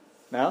mind.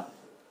 Now,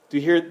 do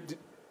you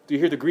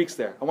hear the Greeks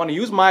there? I want to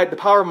use the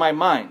power of my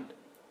mind.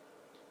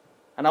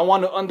 And I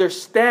want to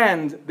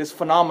understand this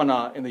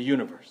phenomena in the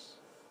universe.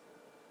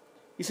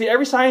 You see,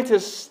 every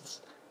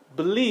scientist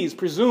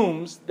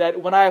presumes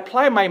that when I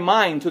apply my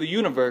mind to the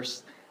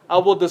universe, I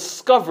will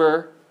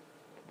discover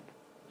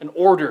an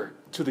order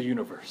to the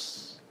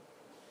universe.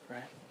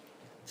 Right?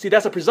 See,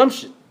 that's a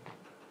presumption.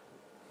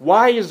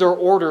 Why is there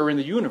order in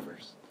the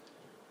universe?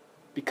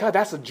 Because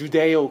that's a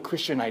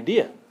Judeo-Christian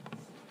idea.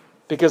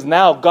 Because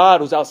now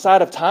God, who's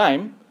outside of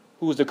time,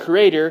 who is the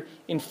creator,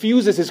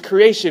 infuses his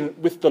creation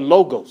with the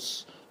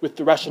logos, with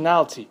the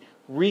rationality,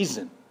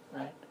 reason.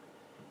 Right?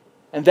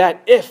 And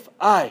that if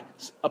I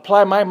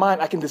apply my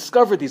mind, I can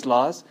discover these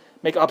laws,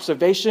 make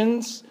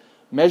observations,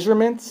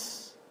 measurements,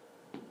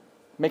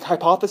 make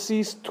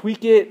hypotheses,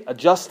 tweak it,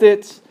 adjust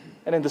it,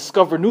 and then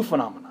discover new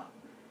phenomena.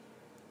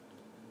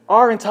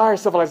 Our entire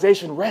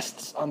civilization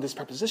rests on this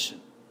preposition.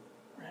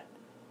 Right?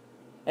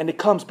 And it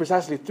comes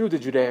precisely through the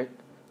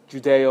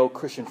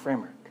Judeo-Christian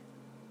framework.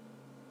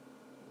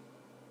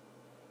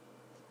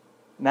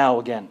 Now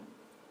again,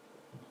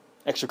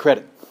 extra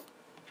credit.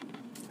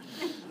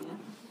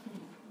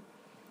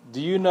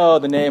 Do you know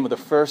the name of the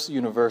first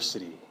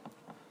university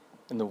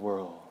in the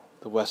world,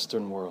 the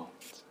Western world?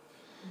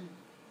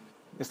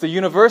 It's the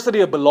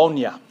University of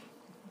Bologna,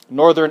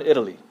 northern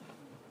Italy.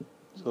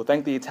 So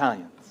thank the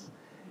Italians.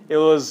 It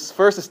was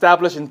first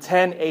established in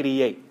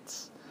 1088.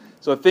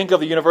 So think of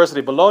the University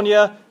of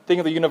Bologna, think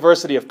of the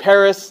University of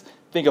Paris,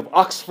 think of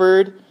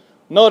Oxford.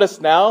 Notice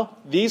now,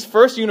 these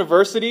first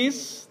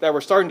universities that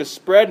were starting to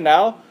spread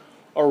now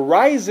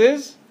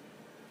arises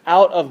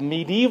out of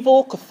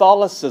medieval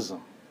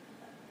Catholicism.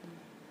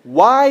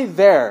 Why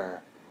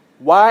there?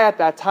 Why at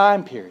that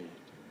time period?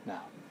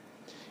 Now,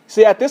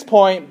 see, at this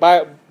point,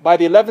 by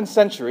the 11th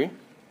century,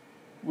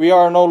 we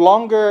are no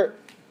longer,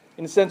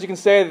 in a sense, you can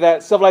say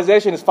that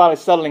civilization is finally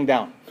settling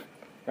down,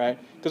 right?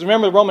 Because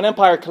remember, the Roman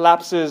Empire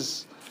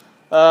collapses.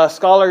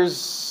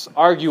 Scholars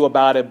argue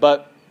about it,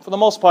 but for the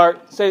most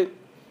part, say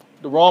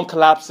the Rome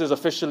collapses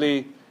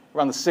officially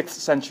around the 6th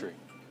century.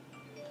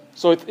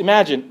 So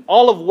imagine,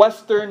 all of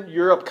Western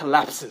Europe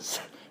collapses,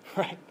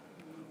 right?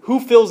 Who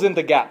fills in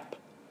the gap?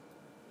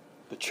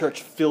 The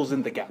church fills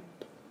in the gap,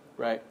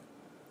 right?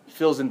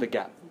 Fills in the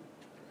gap.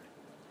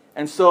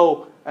 And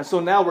so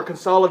now we're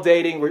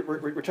consolidating,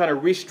 we're trying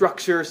to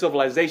restructure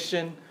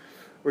civilization,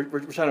 we're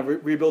trying to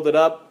rebuild it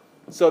up.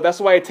 So that's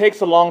why it takes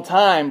a long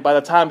time by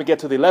the time we get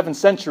to the 11th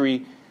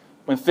century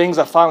when things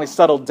are finally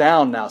settled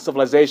down now,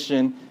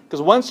 civilization.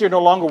 Because once you're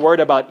no longer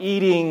worried about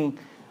eating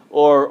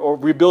or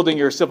rebuilding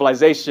your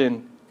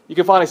civilization, you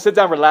can finally sit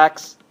down,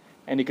 relax,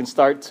 and you can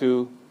start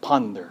to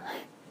ponder,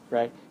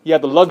 right? You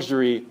have the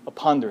luxury of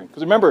pondering.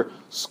 Because remember,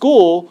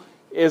 school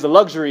is a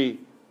luxury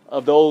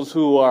of those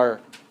who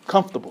are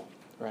comfortable,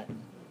 right?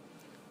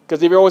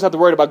 Because if you always have to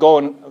worry about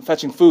going and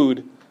fetching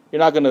food, you're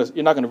not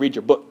gonna read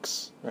your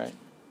books, right?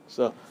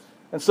 So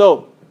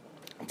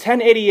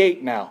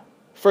 1088 now,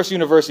 first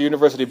university,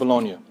 University of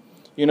Bologna,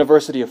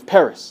 University of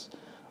Paris,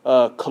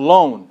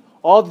 Cologne,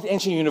 all the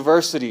ancient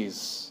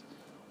universities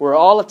were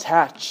all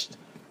attached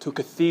to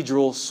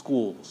cathedral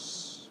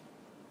schools.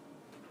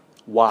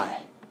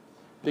 Why?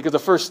 Because the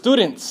first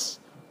students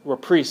were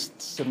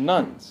priests and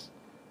nuns.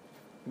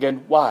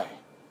 Again, why?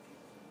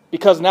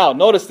 Because now,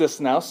 notice this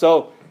now.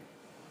 So,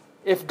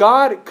 if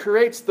God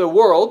creates the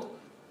world,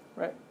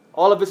 right,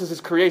 all of this is His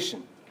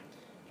creation.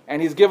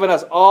 And He's given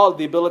us all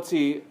the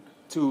ability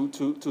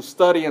to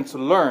study and to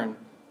learn,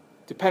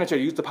 to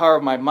penetrate, use the power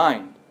of my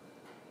mind.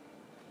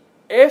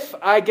 If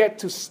I get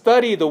to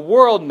study the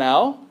world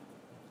now,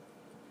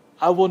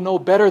 I will know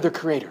better the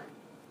Creator.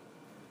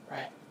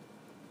 Right?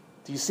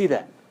 Do you see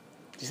that?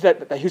 Do you see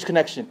that huge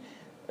connection?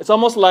 It's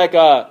almost like,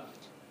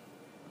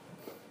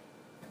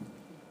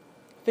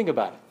 think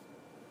about it.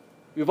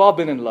 We've all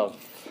been in love,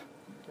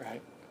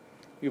 right?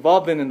 We've all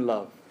been in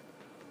love.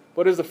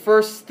 What is the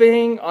first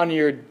thing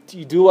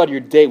you do on your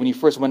date when you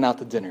first went out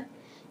to dinner?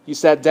 You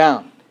sat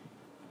down.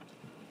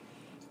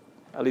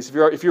 At least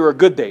if you were a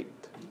good date.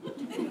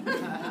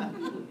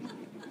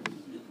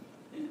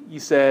 You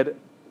said,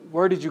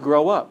 "Where did you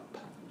grow up?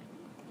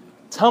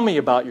 Tell me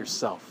about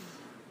yourself.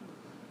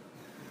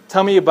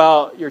 Tell me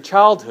about your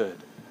childhood."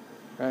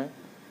 Right?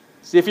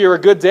 See, if you're a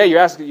good date, you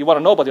want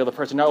to know about the other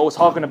person. You're not always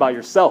talking about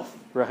yourself,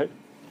 right?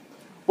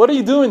 What are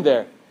you doing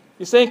there?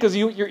 You're saying because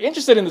you're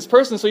interested in this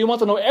person, so you want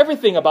to know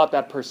everything about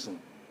that person.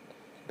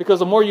 Because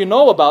the more you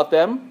know about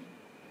them,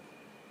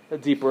 the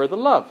deeper the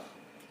love.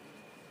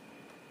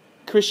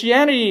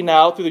 Christianity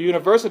now, through the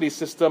university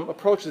system,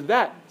 approaches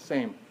that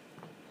same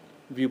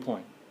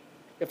viewpoint.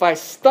 If I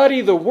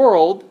study the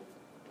world,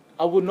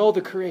 I will know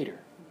the Creator.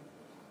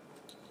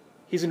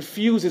 He's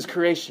infused His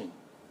creation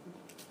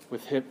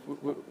with Him,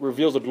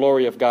 reveals the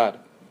glory of God.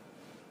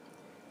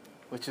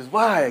 Which is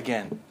why,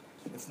 again,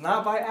 it's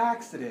not by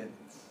accident.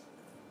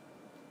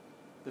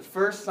 The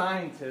first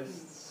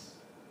scientists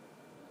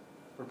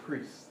were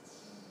priests.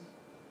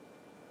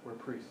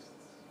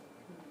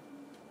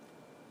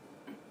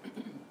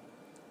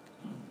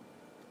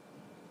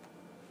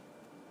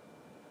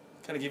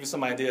 Kind of give you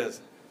some ideas.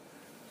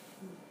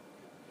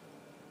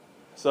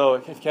 So,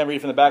 if you can't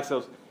read from the back,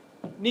 so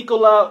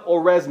Nikola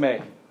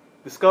Oresme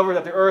discovered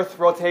that the Earth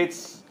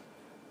rotates.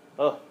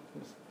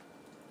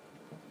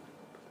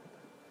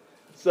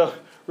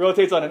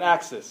 Rotates on an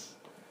axis.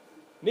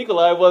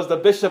 Nikolai was the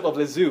bishop of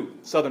Lisieux,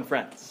 southern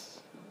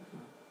France.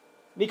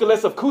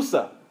 Nicholas of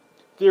Cusa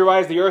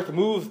theorized the Earth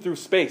moved through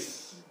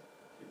space.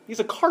 He's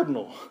a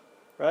cardinal,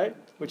 right?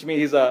 Which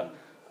means he's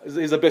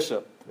a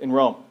bishop in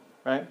Rome,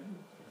 right?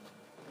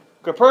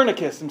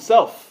 Copernicus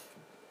himself,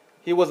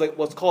 he was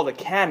what's called a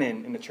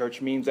canon in the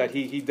church, means that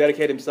he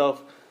dedicated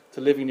himself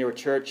to living near a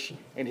church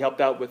and he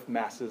helped out with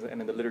masses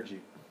and in the liturgy.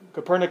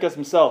 Copernicus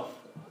himself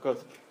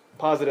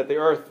posited that the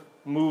Earth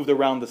moved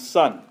around the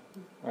sun,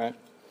 right?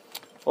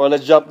 Or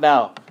let's jump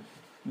now.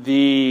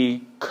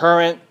 The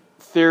current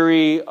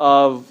theory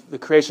of the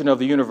creation of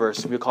the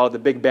universe, we call it the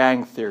Big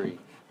Bang theory,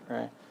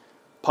 right?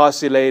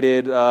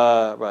 postulated in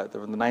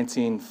the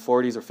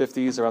 1940s or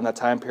 50s, around that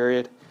time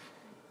period.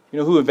 You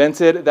know who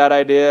invented that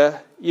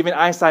idea? Even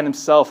Einstein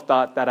himself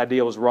thought that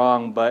idea was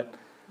wrong, but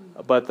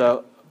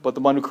the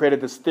one who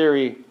created this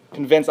theory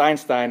convinced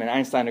Einstein, and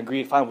Einstein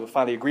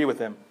finally agreed with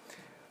him.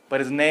 But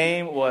his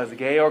name was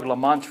Georg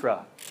Lemaitre,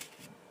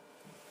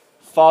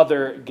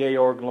 Father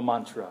Georg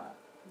Lemaitre,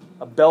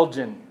 a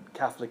Belgian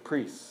Catholic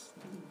priest.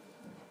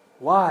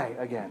 Why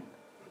again?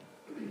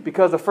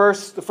 Because the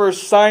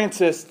first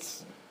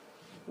scientists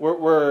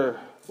were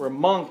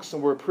monks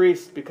and were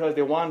priests because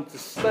they wanted to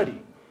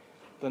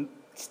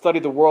study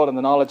the world and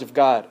the knowledge of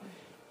God.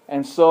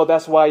 And so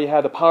that's why you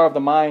had the power of the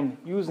mind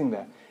using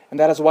that. And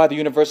that is why the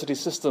university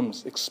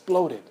systems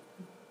exploded.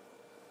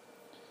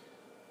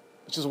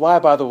 Which is why,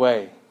 by the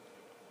way,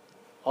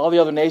 all the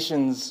other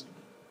nations,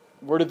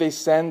 where do they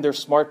send their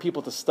smart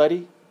people to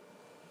study?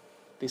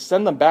 They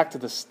send them back to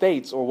the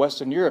States or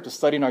Western Europe to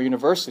study in our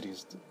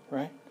universities,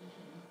 right?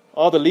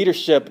 All the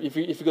leadership, if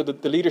you go to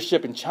the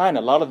leadership in China,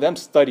 a lot of them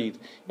studied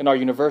in our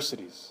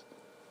universities.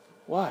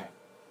 Why?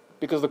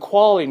 Because the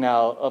quality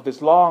now of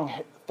this long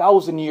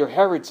 1,000-year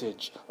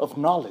heritage of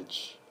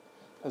knowledge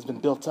has been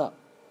built up.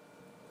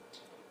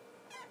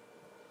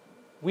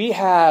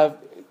 The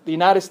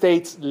United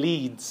States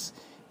leads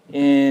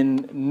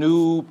in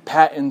new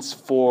patents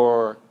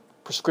for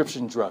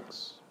prescription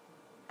drugs.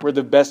 We're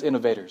the best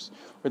innovators.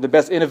 We're the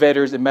best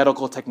innovators in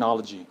medical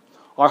technology.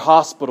 Our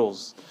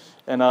hospitals,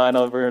 and I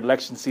know we're in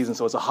election season,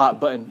 so it's a hot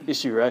button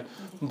issue, right?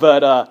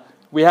 But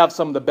we have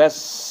some of the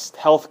best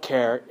health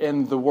care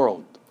in the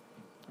world,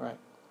 right?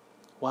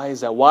 Why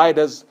is that? Why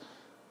does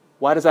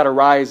that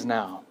arise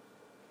now?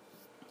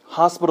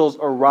 Hospitals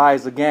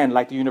arise, again,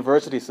 like the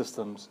university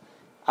systems,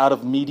 out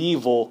of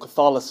medieval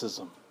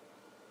Catholicism.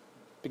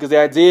 Because the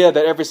idea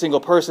that every single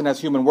person has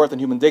human worth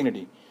and human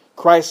dignity.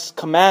 Christ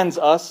commands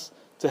us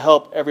to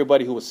help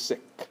everybody who is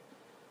sick.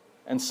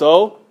 And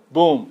so,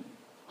 boom,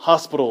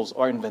 hospitals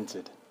are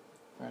invented.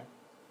 Right?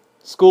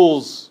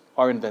 Schools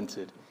are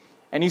invented.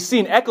 And you see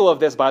an echo of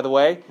this, by the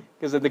way,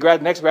 because at the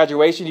next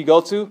graduation you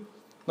go to,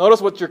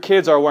 notice what your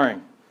kids are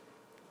wearing.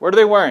 What are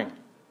they wearing?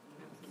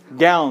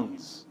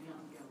 Gowns.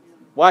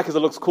 Why? Because it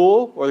looks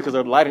cool? Or because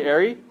they're light and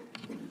airy?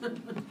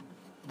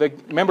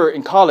 Remember,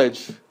 in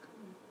college,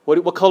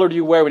 what color do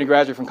you wear when you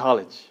graduate from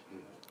college?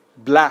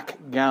 Black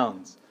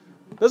gowns.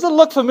 Does it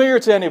look familiar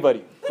to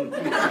anybody?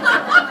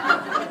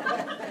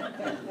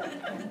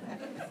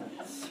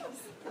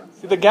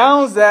 See, the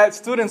gowns that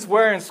students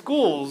wear in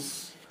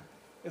schools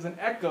is an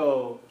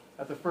echo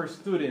that the first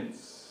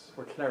students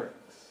were clerics,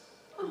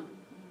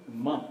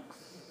 monks.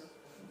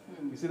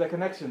 You see that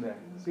connection there?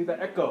 See that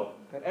echo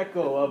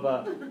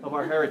of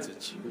our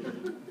heritage.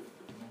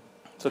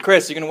 So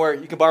Chris, you can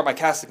borrow my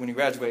cassock when you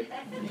graduate.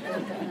 You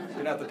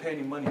don't have to pay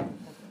any money.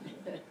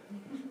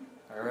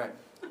 All right.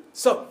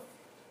 So,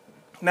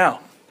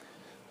 now,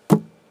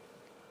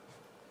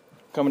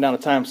 coming down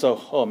to time, so,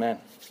 oh man,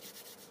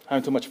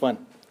 having too much fun.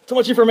 Too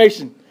much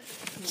information.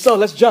 So,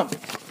 let's jump.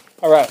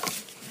 All right.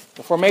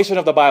 The formation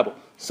of the Bible.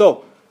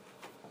 So,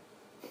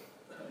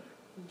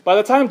 by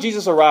the time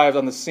Jesus arrived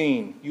on the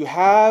scene, you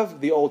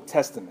have the Old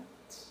Testament.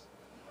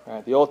 All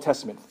right, the Old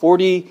Testament.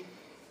 40...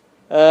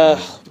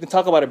 we can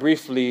talk about it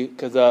briefly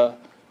because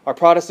our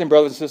Protestant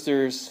brothers and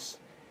sisters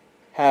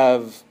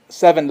have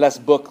 7 less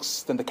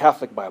books than the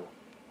Catholic Bible,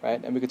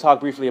 right? And we can talk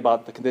briefly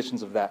about the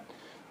conditions of that.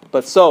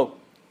 But so,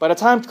 by the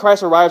time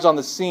Christ arrives on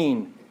the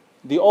scene,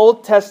 the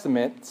Old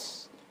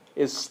Testament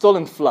is still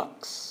in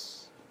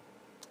flux.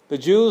 The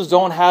Jews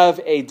don't have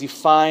a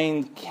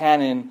defined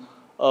canon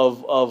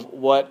of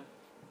what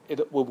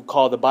we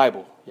call the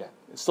Bible yet.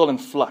 It's still in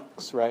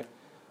flux, right?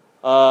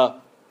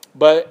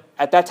 But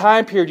at that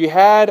time period, you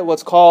had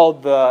what's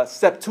called the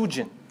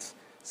Septuagint.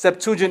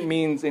 Septuagint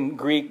means in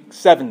Greek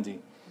 70.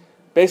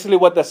 Basically,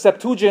 what the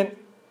Septuagint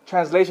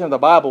translation of the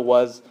Bible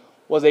was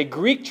a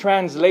Greek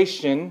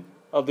translation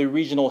of the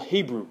original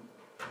Hebrew.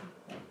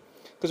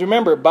 Because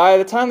remember, by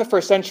the time of the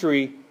 1st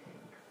century,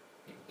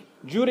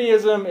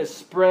 Judaism is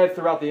spread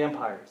throughout the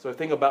empire. So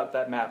think about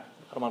that map.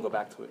 I don't want to go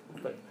back to it.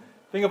 But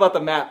think about the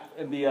map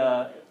in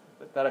that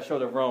I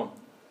showed of Rome.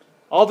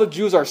 All the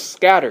Jews are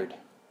scattered.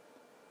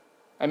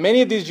 And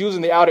many of these Jews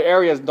in the outer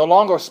areas no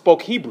longer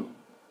spoke Hebrew.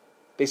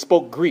 They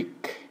spoke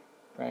Greek,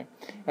 right?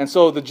 And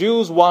so the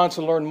Jews wanted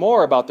to learn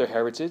more about their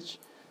heritage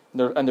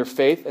and their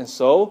faith, and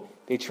so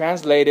they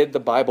translated the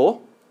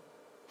Bible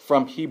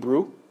from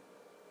Hebrew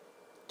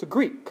to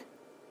Greek.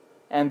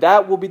 And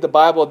that will be the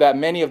Bible that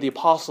many of the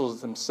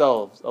apostles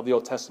themselves of the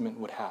Old Testament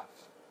would have,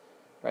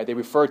 right? They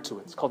referred to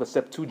it. It's called the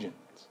Septuagint.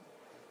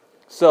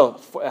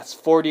 So that's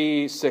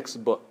 46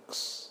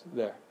 books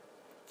there.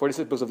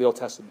 46 books of the Old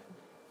Testament.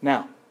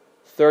 Now,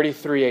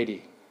 33 AD.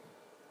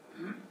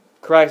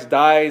 Christ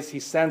dies. He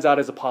sends out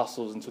his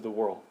apostles into the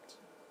world.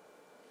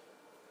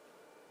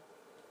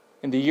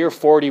 In the year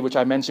 40, which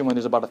I mentioned when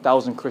there's about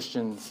 1,000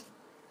 Christians,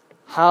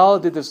 how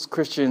did these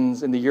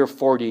Christians in the year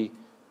 40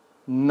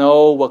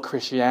 know what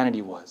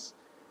Christianity was?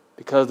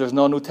 Because there's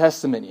no New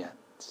Testament yet.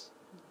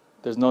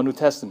 There's no New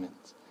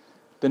Testament.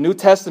 The New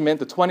Testament,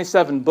 the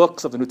 27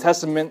 books of the New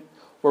Testament,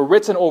 were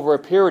written over a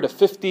period of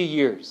 50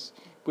 years,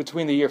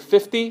 between the year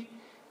 50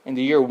 and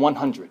the year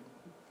 100.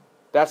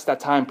 That's that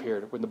time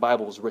period when the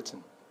Bible was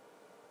written.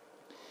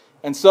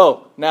 And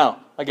so,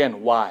 now,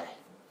 again, why?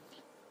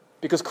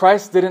 Because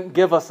Christ didn't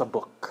give us a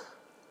book.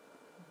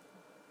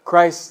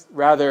 Christ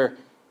rather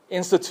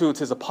institutes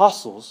his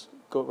apostles,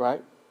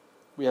 right?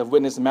 We have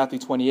witnessed in Matthew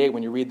 28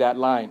 when you read that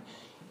line.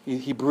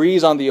 He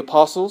breathes on the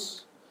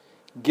apostles,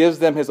 gives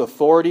them his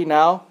authority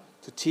now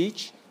to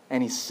teach,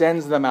 and he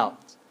sends them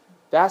out.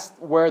 That's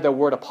where the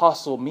word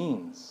apostle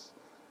means.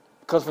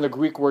 It comes from the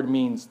Greek word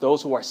means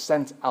those who are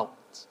sent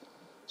out.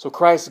 So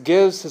Christ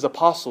gives his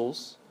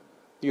apostles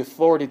the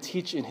authority to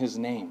teach in his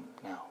name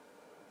now.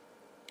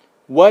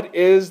 What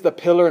is the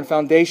pillar and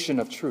foundation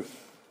of truth?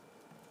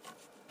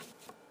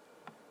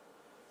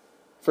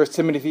 1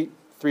 Timothy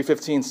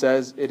 3:15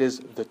 says it is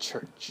the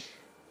church.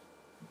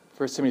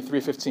 1 Timothy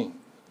 3:15.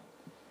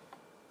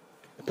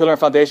 The pillar and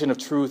foundation of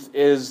truth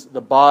is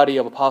the body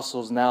of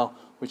apostles now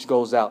which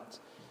goes out.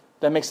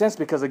 That makes sense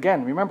because,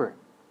 again, remember,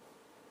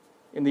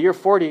 in the year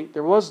 40,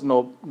 there was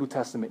no New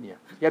Testament yet.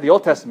 You had the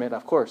Old Testament,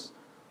 of course,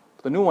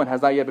 but the new one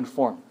has not yet been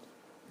formed.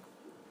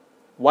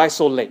 Why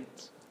so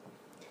late?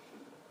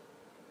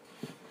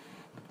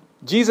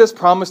 Jesus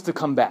promised to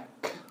come back.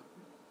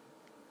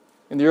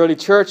 In the early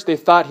church, they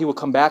thought he would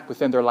come back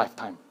within their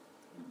lifetime.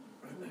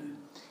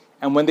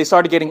 And when they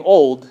started getting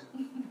old,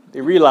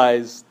 they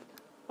realized,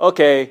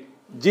 okay,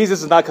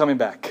 Jesus is not coming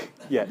back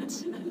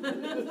yet.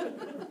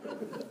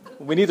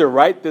 We need to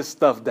write this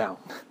stuff down,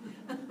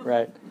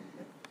 right?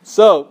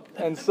 So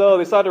they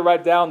started to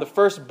write down the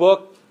first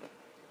book.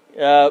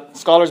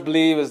 Scholars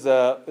believe is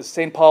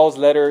St. Paul's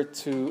letter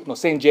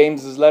St.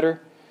 James's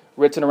letter,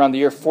 written around the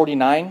year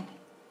 49.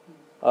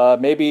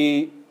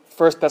 Maybe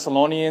 1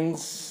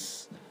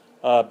 Thessalonians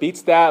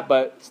beats that,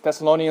 but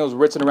Thessalonians was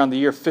written around the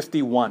year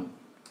 51.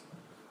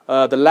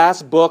 The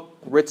last book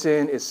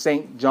written is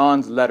St.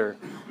 John's letter,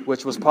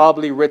 which was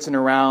probably written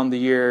around the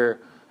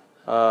year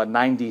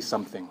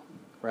 90-something,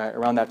 right?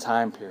 Around that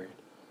time period.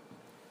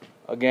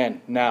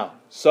 Again, now,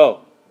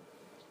 so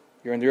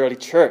you're in the early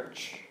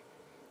church.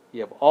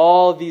 You have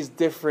all these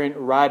different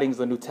writings of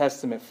the New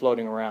Testament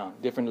floating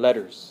around, different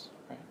letters.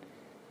 Right?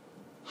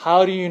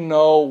 How do you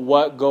know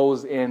what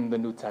goes in the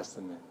New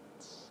Testament?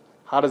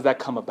 How does that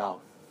come about?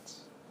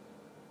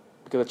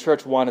 Because the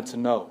church wanted to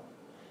know.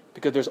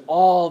 Because there's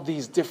all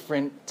these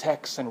different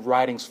texts and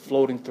writings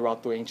floating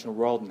throughout the ancient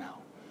world now.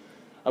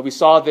 We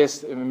saw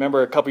this,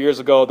 remember a couple years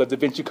ago, the Da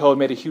Vinci Code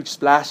made a huge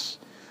splash.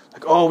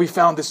 Like, oh, we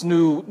found this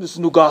new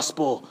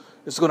gospel.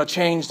 It's going to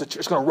change the church.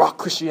 It's going to rock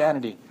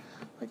Christianity.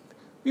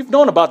 We've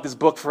known about this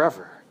book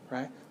forever,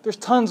 right? There's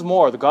tons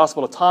more. The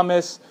Gospel of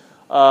Thomas,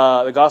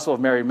 the Gospel of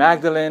Mary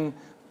Magdalene,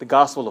 the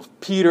Gospel of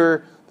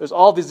Peter. There's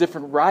all these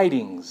different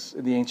writings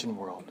in the ancient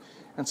world.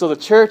 And so the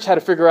church had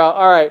to figure out,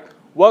 all right,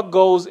 what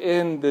goes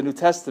in the New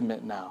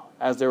Testament now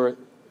as they were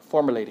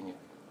formulating it.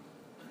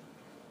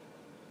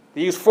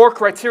 They use 4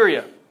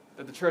 criteria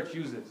that the church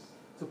uses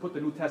to put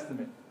the New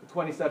Testament, the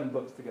 27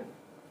 books together.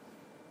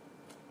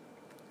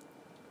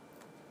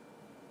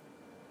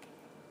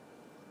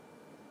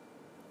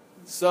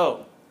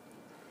 So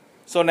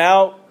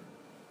now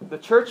the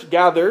church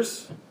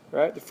gathers,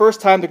 right? The first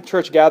time the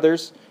church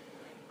gathers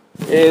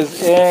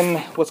is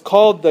in what's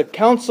called the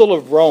Council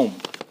of Rome.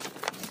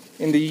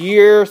 In the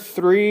year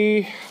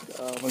 3,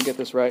 I'm going to get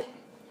this right.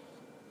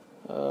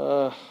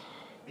 On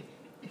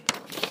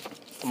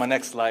my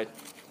next slide.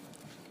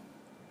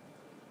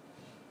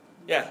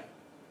 Yeah.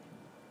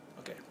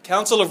 Okay.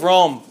 Council of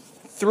Rome,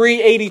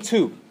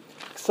 382.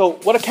 So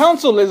what a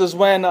council is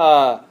when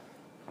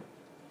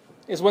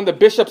the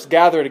bishops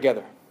gather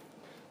together.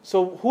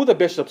 So who the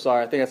bishops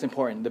are, I think that's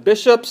important. The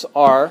bishops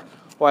are,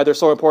 why they're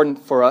so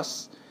important for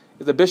us,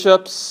 is the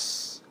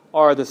bishops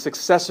are the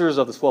successors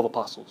of the 12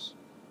 apostles.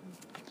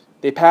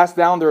 They passed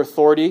down their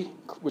authority,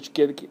 which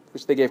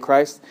they gave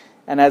Christ,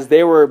 and as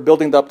they were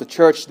building up the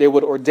church, they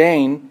would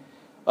ordain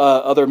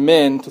other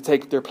men to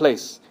take their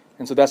place.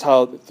 And so that's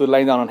how, through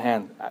laying down on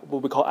hand,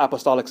 what we call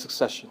apostolic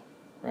succession,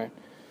 right?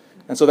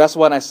 And so that's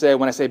what I say,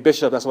 when I say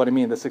bishop, that's what I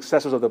mean, the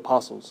successors of the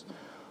apostles.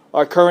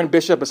 Our current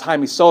bishop is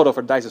Jaime Soto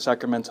for the Diocese of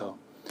Sacramento.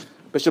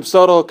 Bishop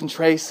Soto can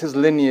trace his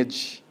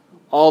lineage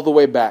all the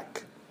way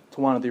back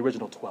to one of the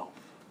original 12.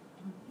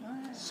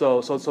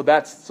 So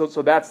that's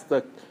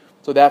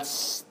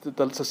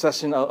the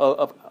succession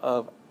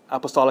of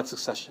apostolic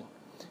succession.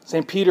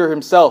 St. Peter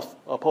himself,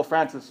 Pope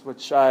Francis,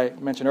 which I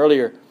mentioned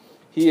earlier,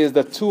 he is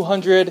the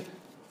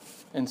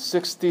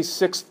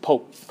 266th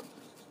Pope,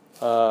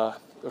 or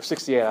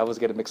 68. I was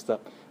getting mixed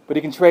up, but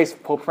he can trace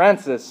Pope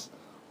Francis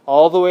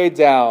all the way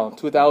down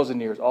 2,000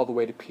 years, all the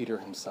way to Peter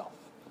himself.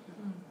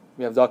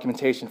 We have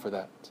documentation for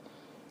that.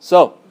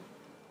 So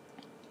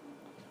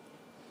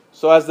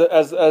as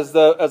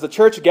the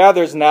church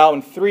gathers now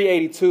in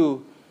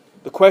 382,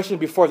 the question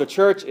before the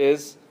church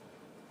is,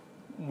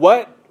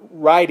 what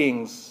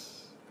writings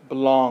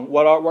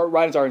what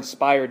writings are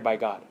inspired by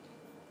God?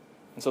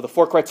 And so the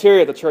 4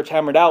 criteria the church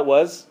hammered out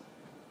was,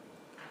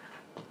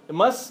 it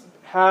must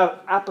have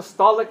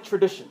apostolic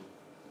tradition,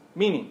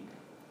 meaning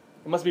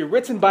it must be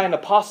written by an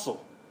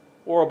apostle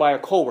or by a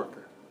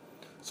co-worker.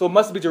 So it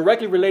must be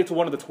directly related to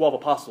one of the 12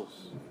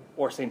 apostles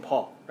or St.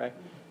 Paul, right?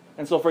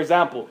 And so, for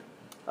example,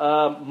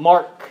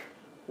 Mark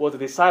was a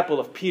disciple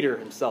of Peter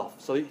himself.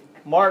 So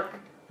Mark,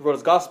 who wrote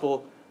his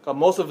gospel, got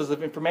most of his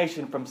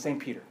information from St.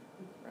 Peter.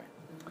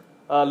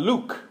 Right?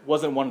 Luke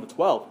wasn't one of the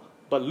 12,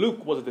 but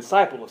Luke was a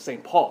disciple of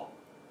St. Paul.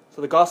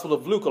 So the Gospel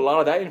of Luke, a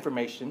lot of that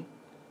information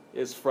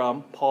is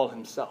from Paul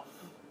himself.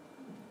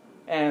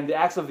 And the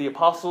Acts of the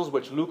Apostles,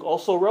 which Luke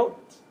also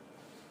wrote,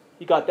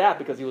 he got that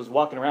because he was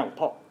walking around with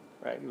Paul.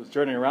 Right? He was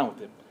journeying around with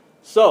him.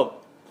 So,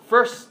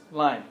 first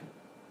line,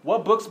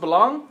 what books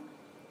belong?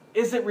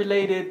 Is it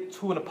related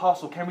to an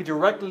apostle? Can we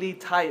directly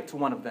tie it to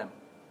one of them?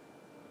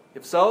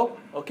 If so,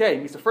 okay,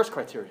 it meets the first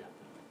criteria.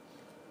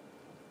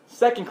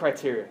 Second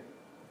criteria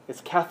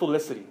is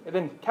Catholicity. And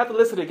then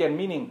Catholicity again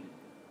meaning,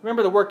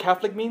 remember the word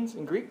Catholic means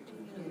in Greek?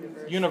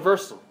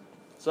 Universal.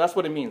 So that's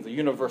what it means, a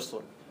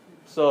universal.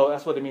 So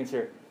that's what it means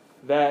here.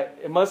 That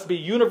it must be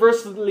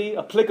universally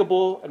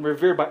applicable and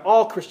revered by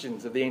all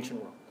Christians of the ancient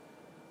world.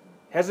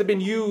 Has it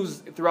been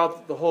used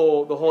throughout the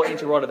whole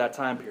ancient world at that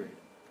time period?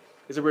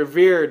 Is it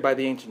revered by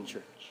the ancient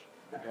church?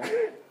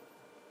 Okay.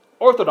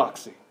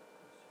 Orthodoxy.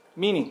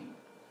 Meaning,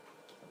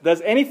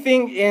 does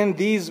anything in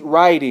these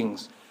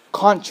writings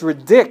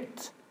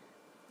contradict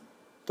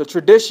the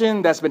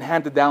tradition that's been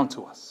handed down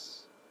to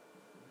us?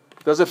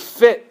 Does it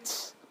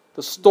fit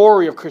the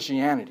story of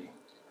Christianity?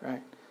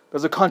 Right?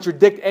 Does it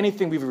contradict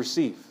anything we've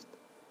received?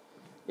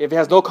 If it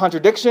has no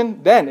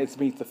contradiction, then it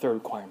meets the third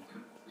requirement.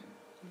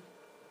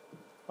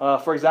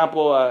 For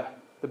example,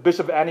 the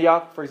Bishop of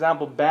Antioch, for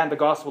example, banned the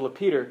Gospel of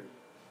Peter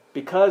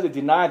because it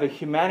denied the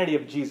humanity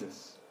of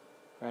Jesus.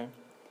 Right?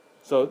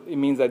 So it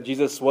means that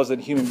Jesus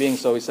wasn't a human being.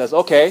 So he says,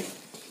 okay,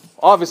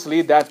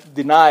 obviously that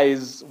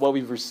denies what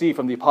we've received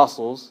from the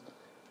apostles.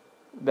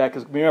 That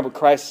because remember,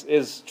 Christ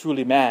is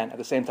truly man, at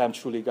the same time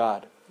truly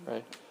God.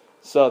 Right?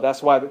 So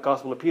that's why the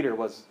Gospel of Peter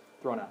was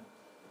thrown out.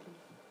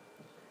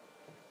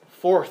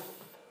 Fourth,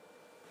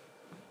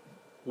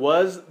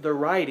 was the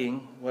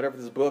writing, whatever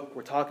this book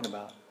we're talking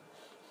about,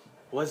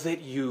 was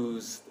it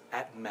used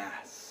at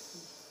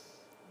Mass?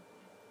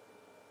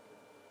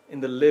 In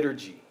the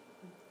liturgy?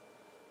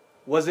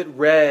 Was it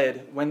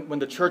read when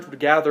the church would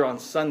gather on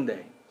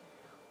Sunday?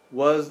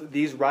 Was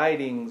these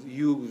writings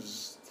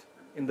used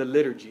in the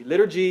liturgy?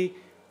 Liturgy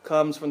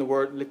comes from the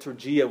word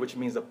liturgia, which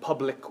means a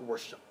public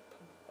worship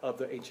of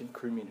the ancient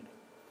community.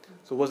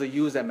 So was it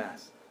used at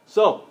Mass?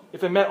 So,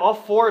 if it met all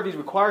four of these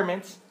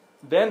requirements,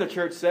 then the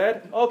church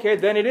said, okay,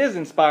 then it is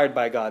inspired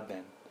by God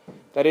then.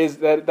 That is,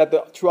 that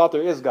the true author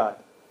is God.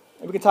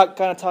 And we can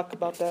kind of talk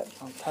about that.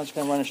 Time's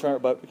kind of running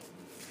short, but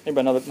maybe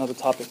another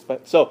topic.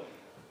 But so,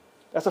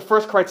 that's the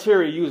first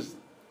criteria used.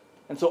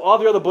 And so all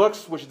the other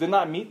books which did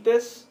not meet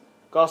this,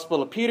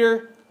 Gospel of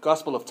Peter,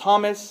 Gospel of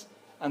Thomas,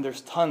 and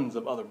there's tons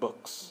of other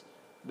books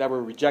that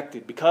were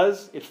rejected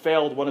because it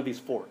failed one of these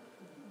four.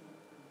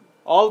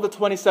 All of the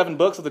 27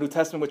 books of the New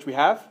Testament which we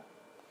have,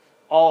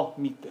 all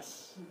meet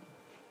this.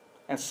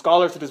 And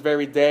scholars to this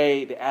very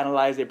day, they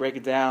analyze, they break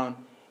it down,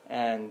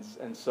 and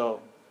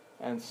so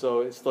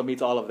it still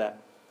meets all of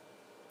that.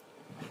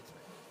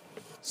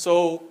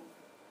 So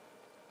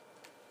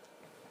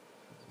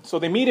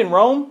they meet in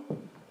Rome.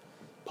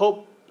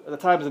 Pope at the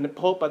time was a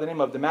pope by the name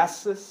of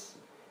Damasus,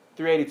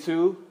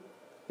 382.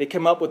 They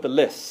came up with a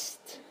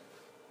list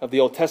of the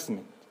Old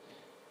Testament.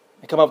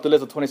 They come up with a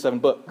list of 27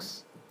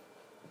 books.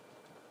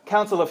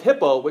 Council of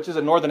Hippo, which is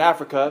in northern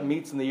Africa,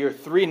 meets in the year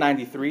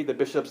 393. The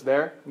bishops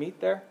there meet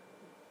there.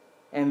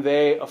 And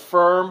they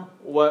affirm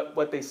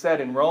what they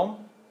said in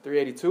Rome,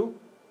 382.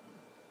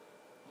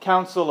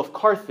 Council of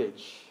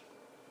Carthage,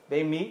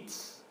 they meet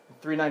in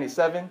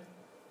 397.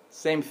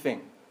 Same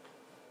thing.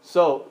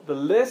 So the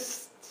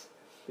list,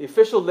 the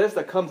official list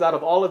that comes out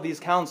of all of these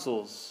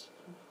councils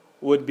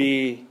would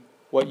be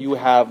what you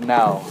have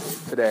now,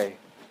 today,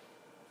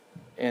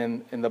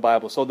 in the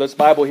Bible. So this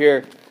Bible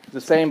here is the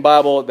same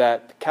Bible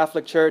that the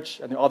Catholic Church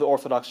and the other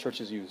Orthodox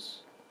churches use.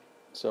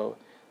 So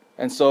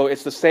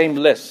it's the same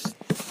list.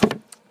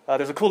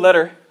 There's a cool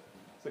letter.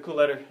 There's a cool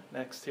letter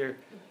next here.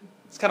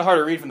 It's kind of hard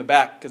to read from the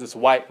back because it's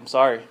white. I'm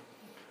sorry.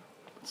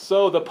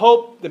 So the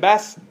Pope,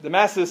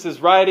 Damasus, is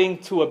writing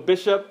to a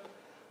bishop,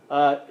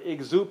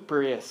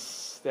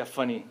 Exuperius. They have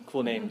funny,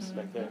 cool names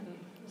back there.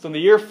 So in the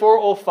year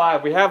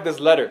 405, we have this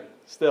letter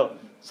still.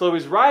 So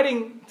he's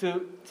writing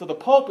so the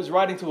Pope is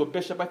writing to a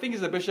bishop. I think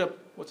he's a bishop,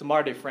 what's in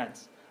modern day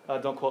France.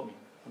 Don't quote me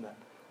on that.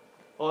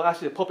 Well,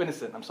 actually, Pope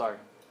Innocent, I'm sorry,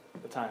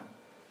 at the time.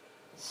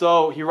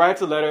 So he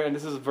writes a letter, and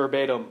this is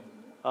verbatim.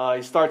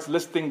 He starts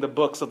listing the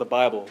books of the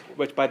Bible,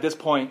 which by this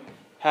point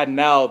had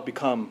now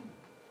become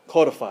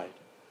codified.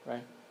 Right?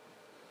 It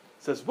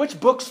says, which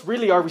books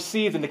really are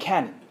received in the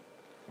canon?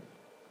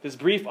 This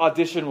brief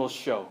audition will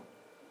show.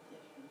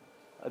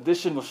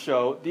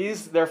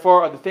 These,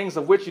 therefore, are the things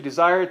of which you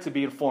desire to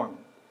be informed.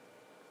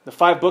 The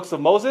 5 books of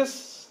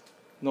Moses,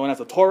 known as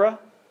the Torah,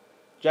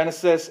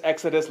 Genesis,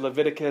 Exodus,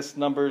 Leviticus,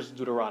 Numbers,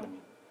 Deuteronomy.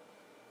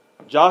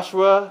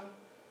 Joshua,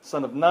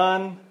 son of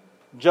Nun,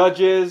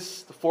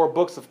 Judges, the 4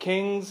 books of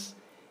Kings,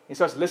 He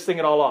starts listing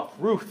it all off.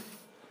 Ruth,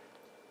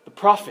 the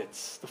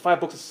prophets, the 5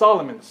 books of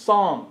Solomon,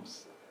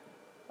 Psalms,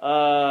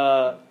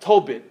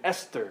 Tobit,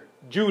 Esther,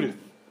 Judith,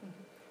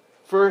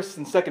 1st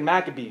and 2nd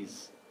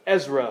Maccabees,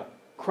 Ezra,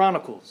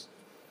 Chronicles.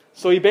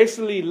 So he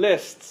basically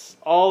lists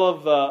all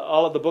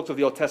of the books of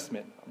the Old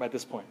Testament at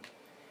this point.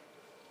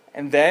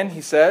 And then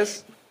he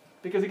says,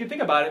 because you can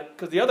think about it,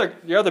 because the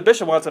other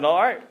bishop wants to know,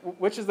 all right,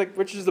 which is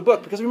the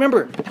book? Because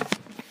remember,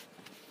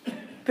 they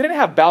didn't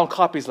have bound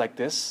copies like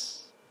this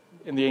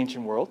in the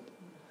ancient world.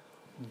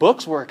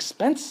 Books were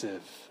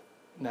expensive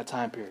in that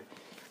time period.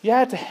 You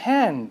had to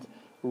hand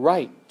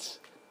write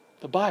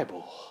the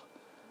Bible.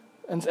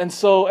 And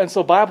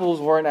so Bibles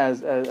weren't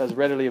as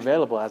readily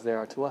available as they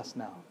are to us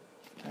now.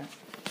 Okay?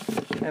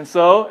 And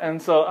so I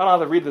don't have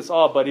to read this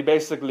all, but he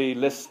basically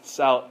lists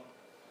out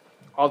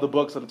all the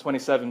books of the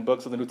 27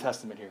 books of the New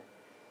Testament here.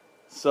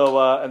 So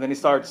and then he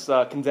starts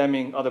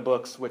condemning other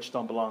books which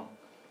don't belong.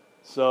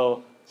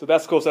 So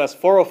that's cool. So that's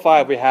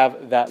 405. We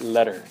have that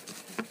letter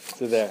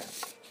to there.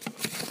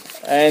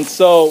 And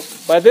so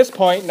by this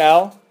point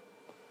now,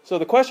 so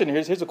the question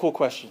here's a cool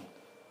question.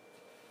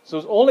 So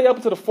it's only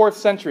up to the 4th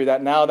century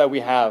that now that we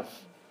have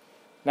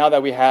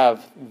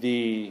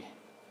the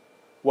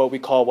what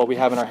we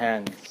have in our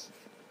hands,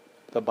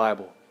 the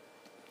Bible.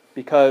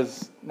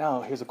 Because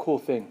now here's a cool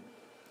thing.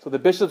 So the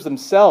bishops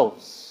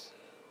themselves,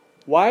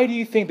 why do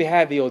you think they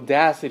had the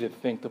audacity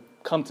to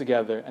come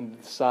together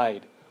and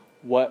decide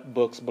what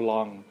books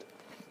belonged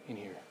in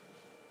here?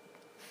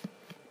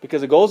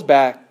 Because it goes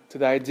back to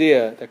the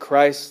idea that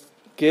Christ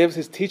gives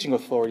his teaching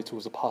authority to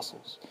his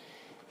apostles.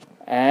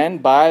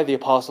 And by the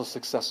apostles'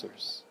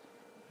 successors,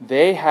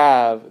 they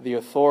have the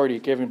authority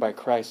given by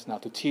Christ now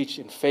to teach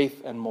in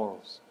faith and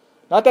morals.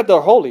 Not that they're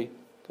holy,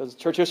 because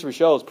church history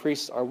shows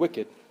priests are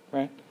wicked,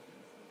 right?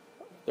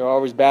 They're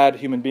always bad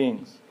human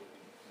beings.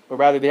 But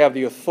rather they have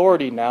the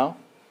authority now,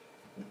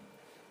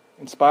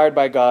 inspired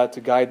by God,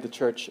 to guide the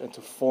church and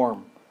to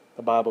form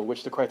the Bible,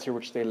 which the criteria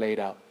which they laid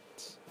out.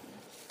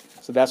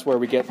 So that's where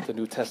we get the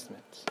New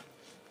Testament.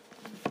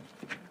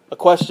 A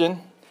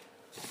question,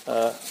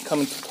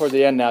 coming toward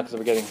the end now because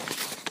we're getting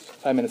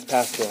 5 minutes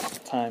past the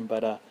time.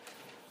 But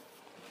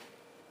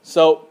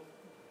so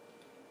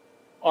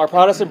our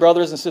Protestant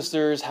brothers and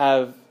sisters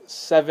have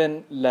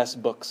 7 less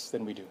books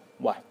than we do.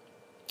 Why?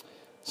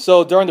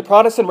 So during the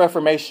Protestant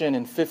Reformation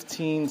in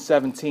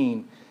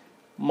 1517,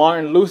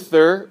 Martin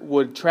Luther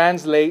would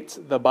translate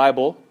the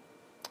Bible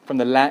from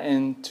the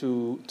Latin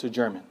to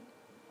German.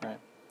 Right?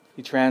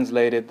 He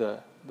translated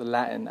the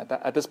Latin.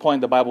 At this point,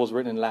 the Bible was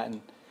written in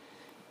Latin.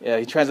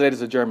 He translated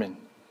it to German.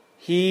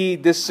 He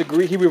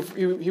disagreed.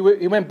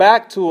 He went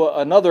back to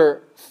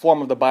another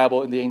form of the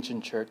Bible in the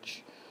ancient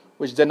church,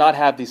 which did not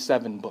have these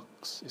 7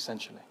 books,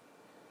 essentially.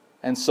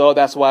 And so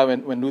that's why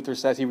when Luther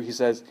says, he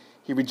says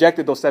he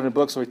rejected those 7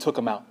 books, so he took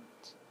them out.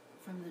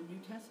 From the New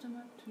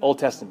Testament? Old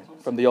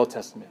Testament, from the Old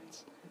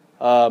Testament.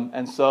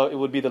 And so it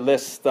would be the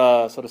list,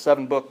 so the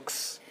 7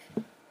 books.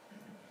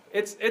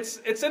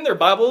 It's in their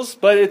Bibles,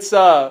 but it's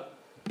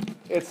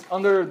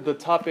under the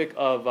topic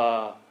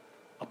of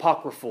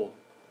apocryphal.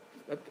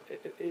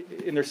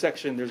 In their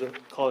section, there's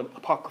called an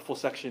apocryphal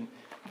section,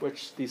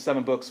 which these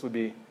 7 books would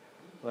be,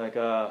 like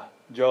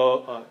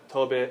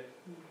Tobit,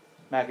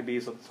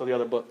 Maccabees, so the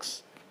other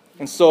books.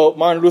 And so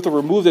Martin Luther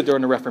removed it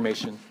during the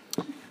Reformation.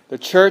 The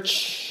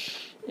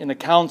church in the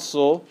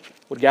council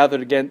would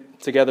gather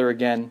together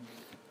again,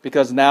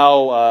 because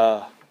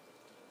now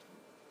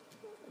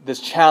this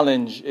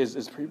challenge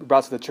is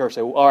brought to the church.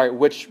 Say, all right,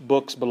 which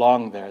books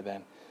belong there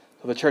then?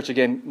 So the church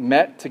again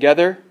met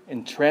together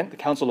in Trent, the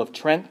Council of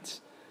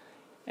Trent,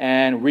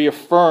 and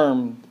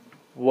reaffirmed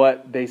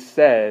what they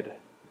said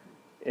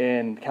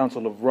in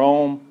Council of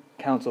Rome,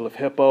 Council of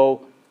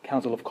Hippo,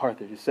 Council of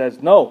Carthage. It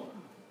says, no,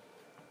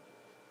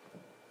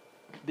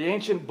 the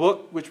ancient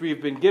book which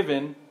we've been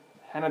given,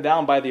 handed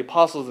down by the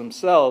apostles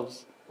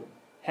themselves,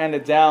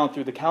 handed down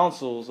through the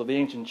councils of the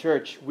ancient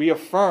church, we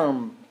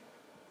affirm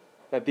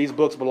that these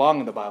books belong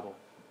in the Bible.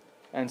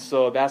 And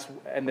so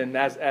then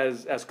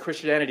as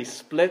Christianity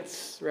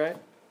splits, right,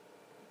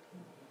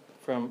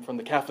 from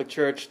the Catholic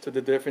Church to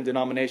the different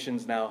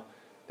denominations now,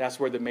 that's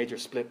where the major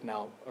split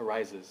now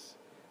arises.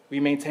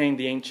 We maintain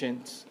the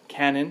ancient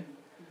canon,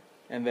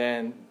 and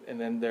then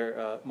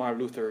their Martin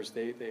Luther's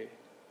they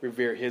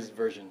revere his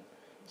version.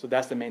 So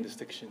that's the main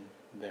distinction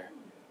there.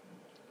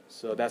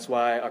 So that's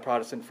why our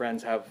Protestant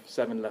friends have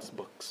 7 less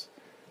books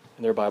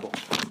in their Bible.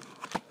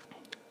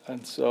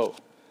 And so,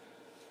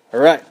 all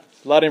right,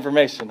 a lot of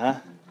information, huh?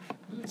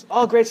 It's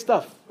all great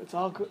stuff. It's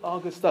all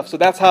good stuff. So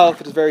that's how,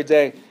 to this very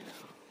day,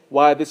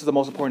 why this is the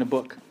most important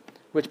book.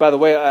 Which, by the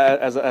way,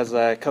 as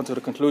I come to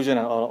the conclusion,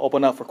 I'll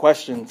open up for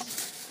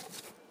questions.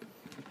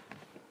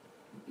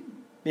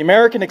 The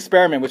American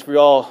experiment, which we're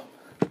all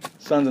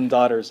sons and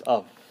daughters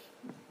of.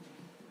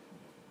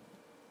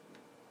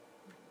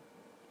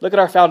 Look at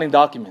our founding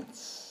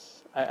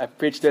documents. I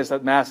preached this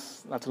at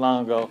Mass not too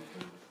long ago.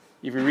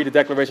 If you read the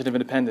Declaration of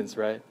Independence,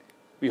 right?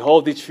 We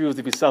hold these truths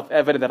to be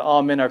self-evident that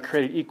all men are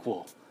created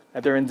equal,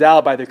 that they're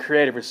endowed by their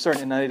Creator with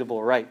certain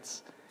inalienable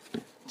rights.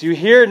 Do you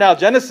hear now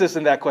Genesis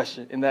in that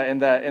question, in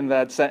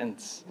that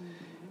sentence?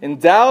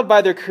 Endowed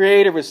by their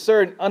Creator with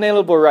certain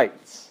unalienable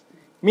rights,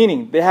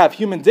 meaning they have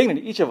human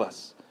dignity, each of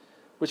us,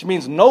 which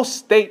means no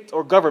state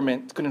or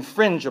government could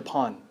infringe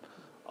upon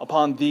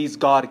these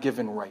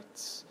God-given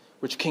rights,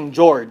 which King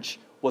George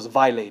was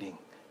violating,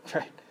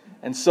 right?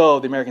 And so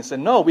the Americans said,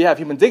 no, we have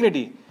human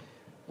dignity.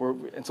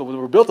 And so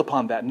we're built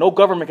upon that. No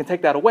government can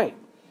take that away.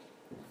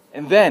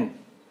 And then,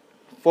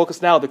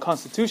 focus now on the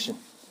Constitution.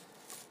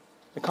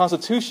 The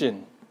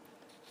Constitution,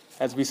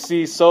 as we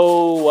see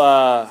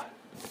so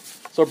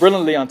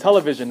brilliantly on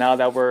television now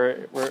that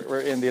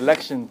we're in the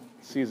election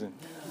season,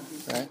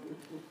 right?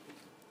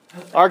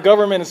 Our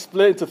government is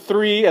split into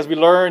three, as we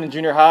learn in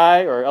junior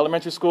high or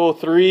elementary school,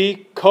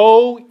 three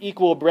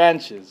co-equal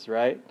branches,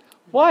 right?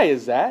 Why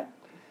is that?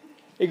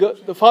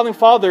 The founding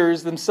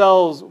fathers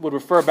themselves would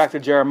refer back to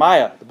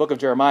Jeremiah, the book of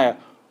Jeremiah,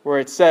 where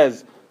it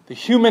says, the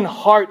human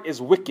heart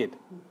is wicked.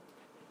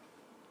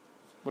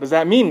 What does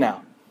that mean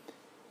now?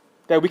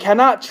 That we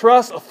cannot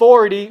trust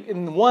authority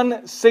in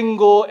one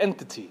single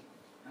entity.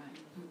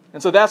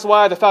 And so that's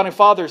why the founding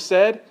fathers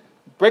said,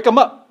 break them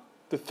up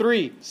to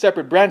three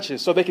separate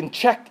branches so they can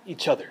check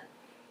each other,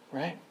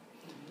 right?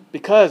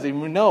 Because we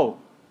know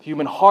the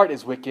human heart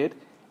is wicked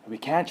and we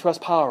can't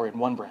trust power in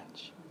one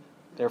branch.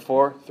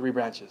 Therefore, three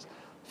branches.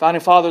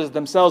 Founding fathers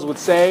themselves would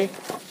say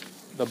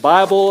the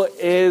Bible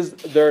is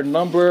their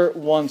number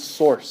one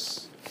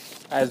source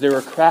as they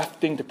were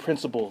crafting the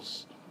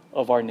principles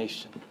of our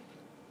nation.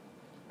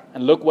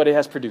 And look what it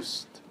has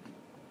produced.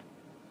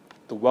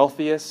 The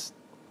wealthiest,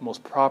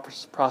 most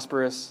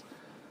prosperous,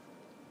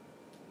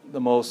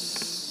 the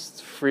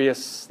most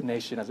freest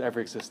nation has ever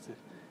existed.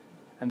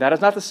 And that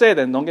is not to say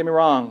then, don't get me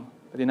wrong,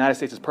 that the United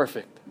States is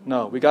perfect.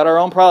 No, we got our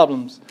own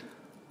problems,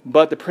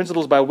 but the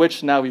principles by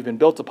which now we've been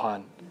built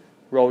upon,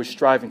 we're always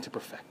striving to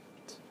perfect.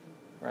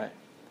 Right?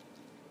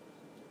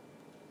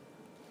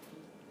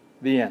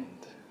 The end.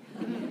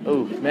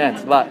 Oh, man,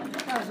 it's a lot.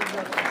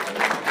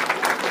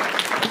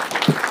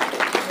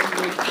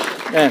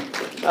 Man,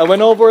 I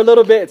went over a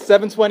little bit. It's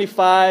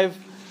 7:25.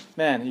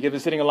 Man, you've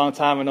been sitting a long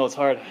time. I know it's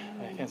hard.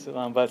 I can't sit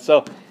long. But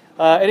so,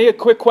 any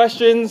quick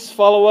questions,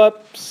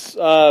 follow-ups?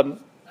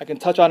 I can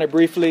touch on it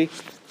briefly.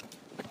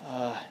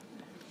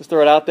 Just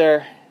throw it out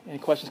there. Any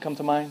questions come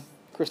to mind?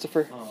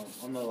 Christopher?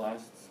 On the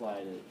last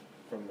slide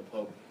from the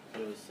Pope,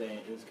 it was saying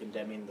it was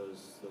condemning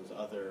those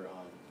other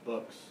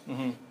books,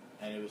 Mm-hmm.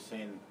 and it was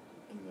saying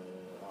in the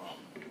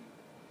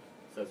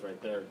it says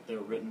right there they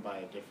were written by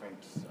a different.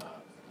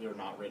 They were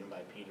not written by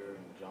Peter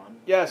and John.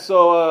 Yeah.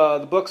 So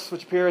the books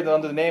which appeared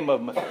under the name of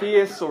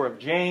Matthias or of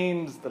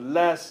James, the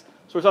less.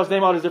 So it starts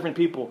naming all these different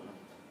people.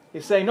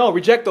 He's saying no,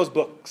 reject those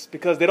books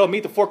because they don't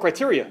meet the four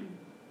criteria,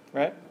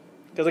 right?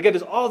 Because again,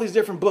 there's all these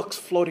different books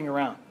floating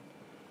around.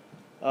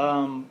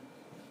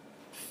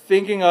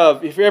 Thinking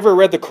of, if you ever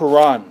read the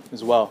Quran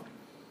as well,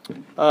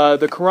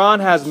 the Quran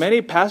has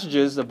many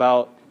passages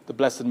about the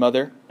Blessed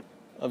Mother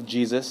of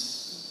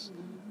Jesus.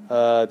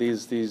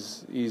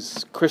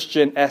 These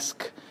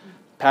Christian-esque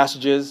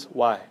passages.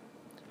 Why?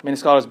 Many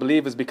scholars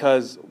believe is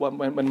because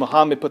when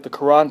Muhammad put the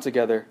Quran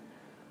together,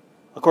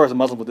 of course a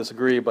Muslim will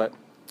disagree, but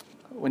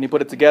when he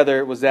put it together,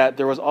 it was that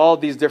there was all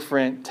these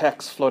different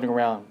texts floating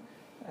around.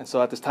 And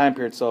so at this time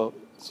period, so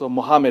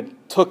Muhammad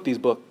took these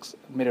books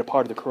and made it a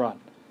part of the Quran.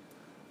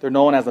 They're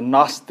known as the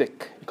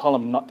Gnostic. We call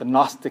them the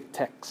Gnostic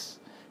texts.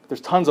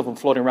 There's tons of them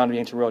floating around in the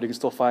ancient world. You can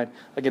still find,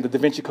 again, the Da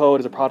Vinci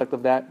Code is a product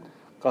of that.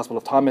 Gospel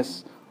of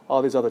Thomas,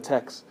 all these other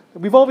texts.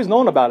 We've always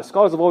known about it.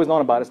 Scholars have always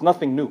known about it. It's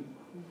nothing new,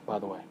 by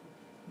the way.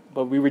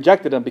 But we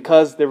rejected them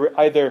because they were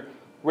either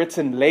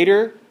written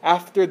later,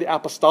 after the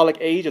apostolic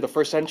age of the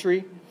first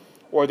century,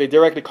 or they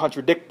directly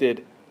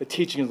contradicted the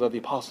teachings of the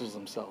apostles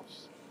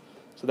themselves.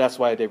 So that's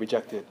why they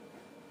rejected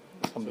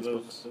some of these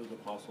books. Those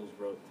apostles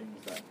wrote things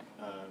that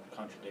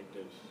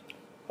contradicted.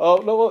 Oh,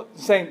 no, well,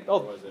 saying, Or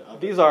was it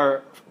these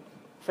are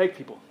fake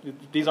people.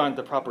 These aren't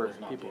the proper It's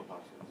not people. the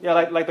apostles. Yeah,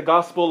 like the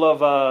Gospel of,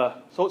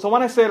 so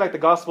when I say like the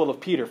Gospel of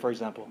Peter, for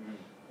example,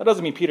 that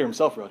doesn't mean Peter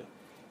himself wrote it.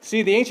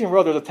 See, the ancient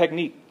world, there's a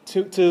technique.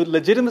 To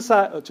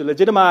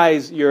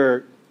legitimize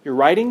your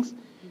writings,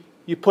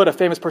 you put a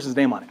famous person's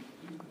name on it.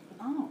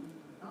 Oh.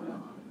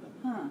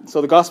 Huh.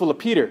 So the Gospel of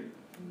Peter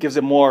gives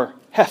it more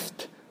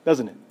heft,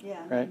 doesn't it? Yeah.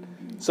 Right?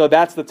 So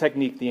that's the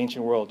technique, the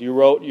ancient world.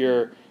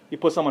 You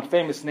put someone's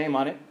famous name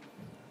on it,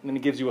 and then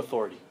it gives you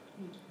authority.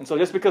 And so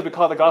just because we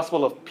call the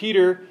Gospel of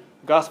Peter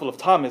the Gospel of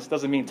Thomas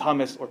doesn't mean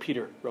Thomas or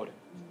Peter wrote it.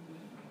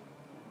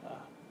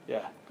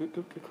 Yeah,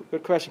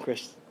 good question,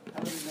 Chris. I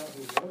don't know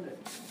who wrote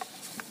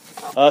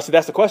it. So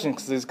that's the question,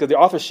 because the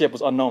authorship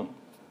was unknown.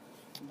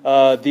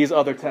 These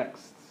other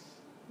texts,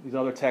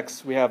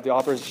 we have the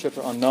authorship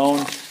are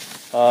unknown.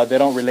 They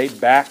don't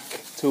relate back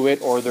to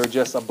it, or they're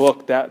just a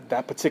book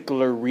that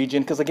particular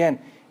region. Because again,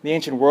 the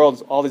ancient world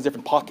is all these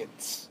different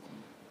pockets.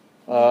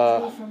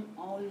 From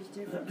all these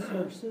different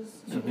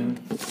sources. Mhm.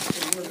 To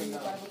put the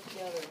Bible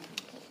together.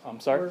 I'm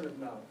sorry? Word of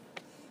mouth.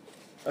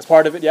 That's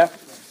part of it, yeah?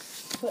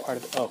 But Part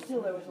of it, oh.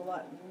 still, there was a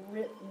lot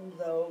written,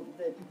 though,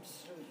 that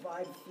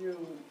survived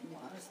through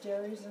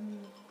monasteries and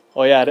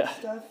Oh, yeah.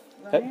 stuff.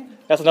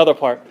 That's another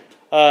part.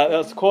 That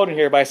was quoted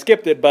here, but I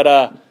skipped it.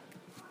 But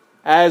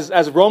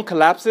as Rome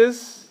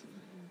collapses,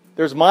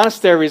 there's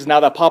monasteries now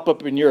that pop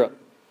up in Europe,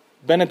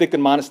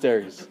 Benedictine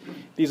monasteries.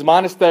 These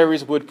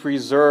monasteries would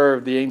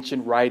preserve the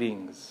ancient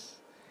writings,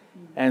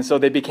 and so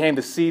they became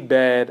the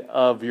seedbed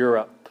of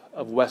Europe,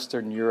 of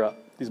Western Europe.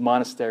 These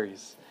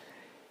monasteries,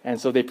 and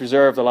so they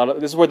preserved a lot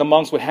of. This is where the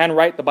monks would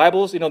handwrite the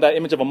Bibles. You know that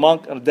image of a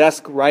monk on a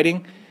desk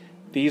writing.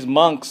 These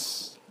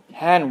monks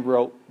hand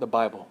wrote the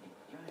Bible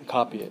to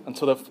copy it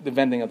until the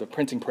inventing of the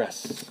printing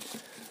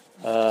press.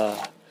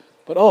 But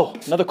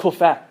another cool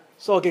fact.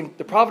 So again,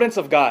 the providence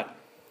of God.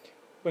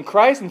 When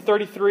Christ in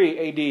 33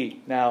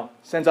 AD now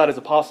sends out his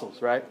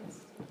apostles, right?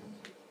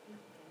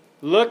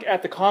 Look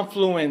at the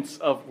confluence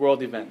of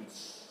world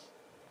events.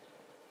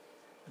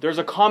 There's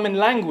a common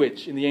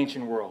language in the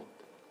ancient world,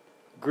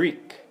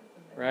 Greek,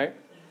 right?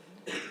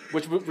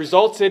 Which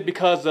resulted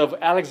because of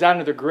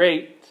Alexander the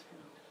Great,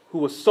 who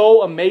was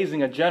so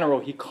amazing a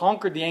general. He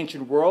conquered the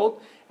ancient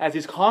world. As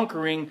he's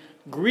conquering,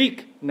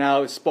 Greek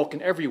now is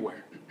spoken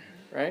everywhere,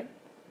 right?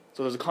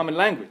 So there's a common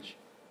language.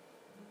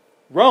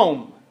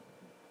 Rome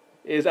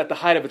is at the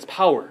height of its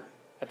power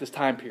at this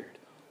time period.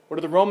 What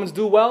do the Romans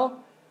do well?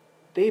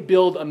 They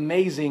build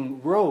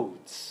amazing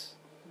roads.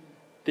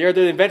 They are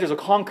the inventors of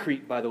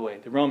concrete, by the way,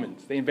 the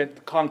Romans. They invent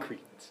the concrete.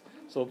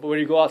 So when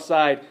you go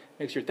outside,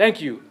 make sure,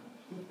 thank you,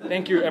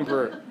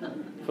 Emperor,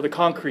 for the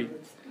concrete.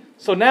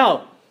 So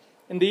now,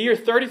 in the year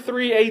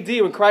 33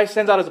 AD, when Christ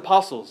sends out his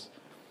apostles,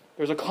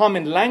 there's a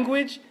common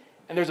language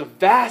and there's a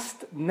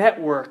vast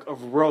network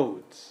of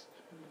roads.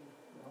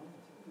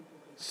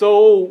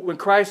 So when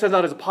Christ sends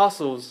out his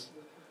apostles,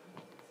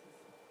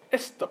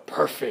 it's the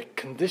perfect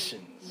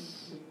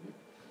conditions.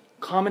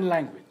 Common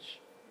language.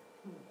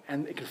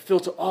 And it can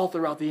filter all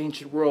throughout the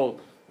ancient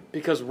world.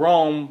 Because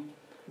Rome,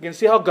 you can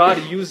see how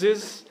God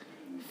uses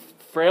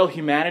frail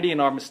humanity and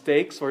our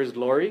mistakes for his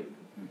glory.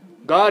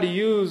 God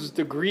used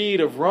the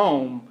greed of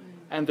Rome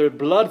and their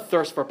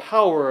bloodthirst for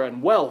power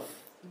and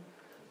wealth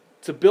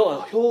to build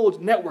a whole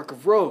network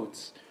of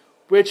roads,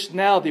 which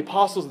now the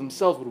apostles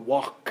themselves would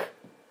walk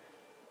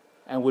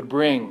and would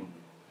bring,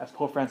 as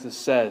Pope Francis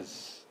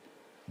says,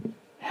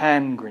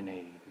 hand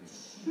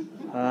grenades.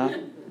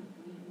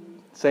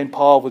 St.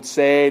 Paul would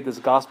say this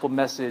gospel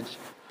message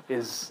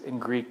is in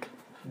Greek,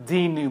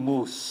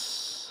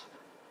 dynamus,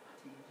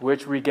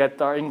 which we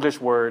get our English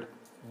word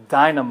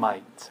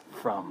dynamite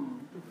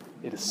from.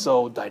 It is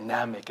so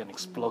dynamic and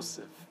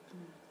explosive.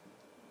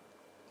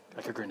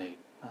 Like a grenade.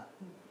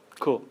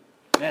 Cool.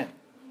 Man,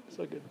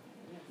 so good.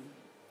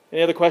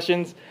 Any other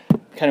questions?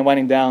 Kind of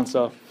winding down,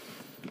 so.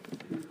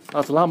 Oh,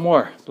 it's a lot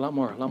more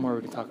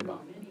we can talk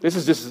about. This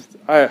is just,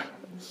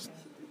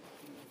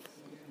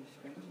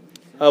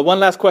 one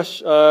last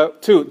question,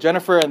 two,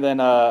 Jennifer and then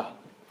Marcia.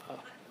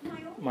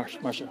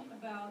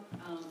 About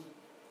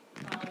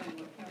following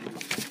what Kevin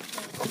said.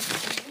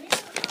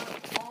 Where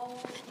are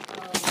all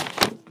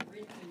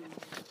written,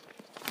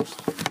 there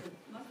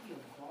must be a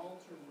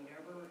vault or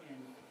whatever, and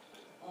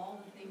all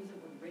the things that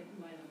were written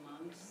by the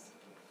monks.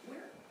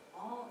 Where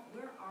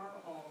are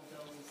all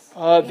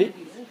those?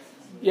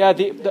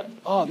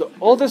 The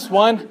oldest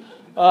one,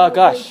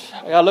 gosh,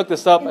 I gotta look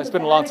this up. It's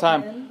been a long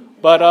time.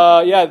 But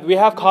we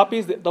have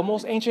copies. The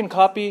most ancient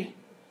copy,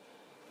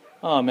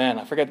 oh man,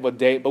 I forget what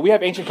date, but we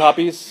have ancient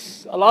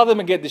copies. A lot of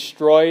them get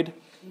destroyed.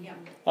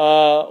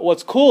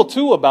 What's cool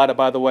too about it,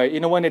 by the way, you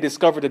know when they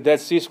discovered the Dead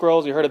Sea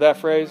Scrolls, you heard of that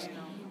phrase?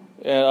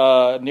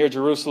 Near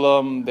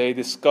Jerusalem, they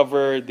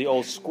discovered the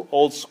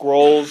old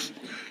scrolls,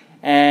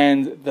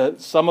 and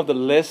some of the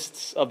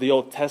lists of the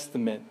Old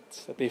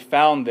Testament that they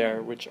found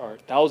there, which are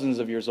thousands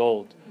of years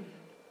old,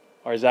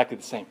 are exactly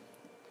the same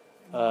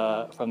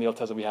from the Old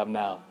Testament we have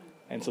now.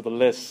 And so the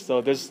list, so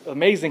there's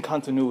amazing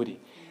continuity.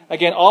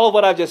 Again, all of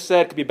what I've just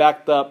said could be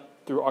backed up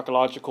through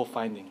archaeological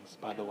findings,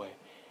 by the way,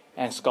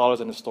 and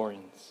scholars and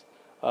historians.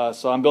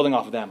 So I'm building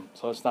off of them,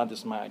 so it's not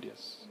just my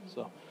ideas.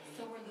 So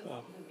were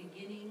the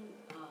beginning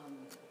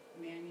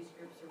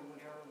manuscripts or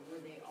whatever, were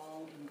they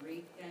all in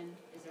Greek then?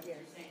 Is that what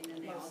you're saying? And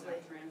then they all got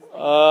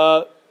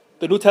translated?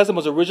 The New Testament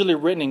was originally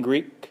written in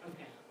Greek.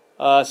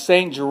 Okay.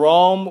 Saint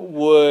Jerome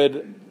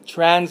would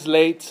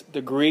translate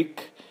the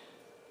Greek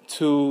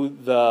to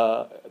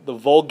the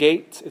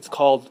Vulgate. It's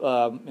called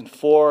in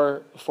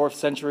 4th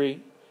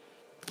century,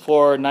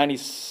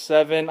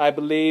 497, I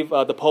believe.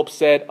 The Pope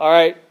said, all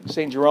right,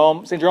 St.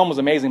 Jerome. St. Jerome was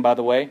amazing, by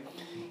the way.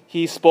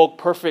 He spoke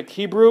perfect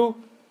Hebrew,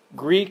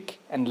 Greek,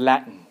 and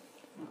Latin.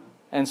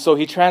 And so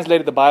he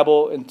translated the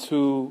Bible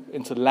into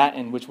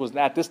Latin, which was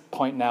at this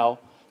point now,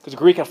 because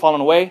Greek had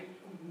fallen away,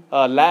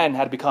 Latin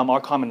had become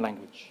our common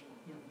language.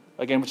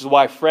 Again, which is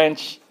why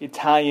French,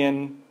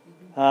 Italian,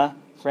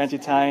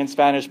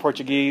 Spanish,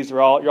 Portuguese,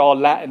 you're all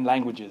Latin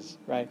languages,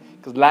 right?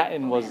 Because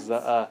Latin was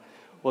a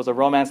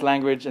Romance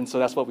language, and so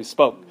that's what we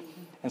spoke.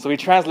 And so he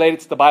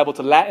translated the Bible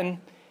to Latin,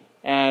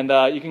 and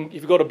if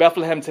you go to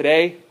Bethlehem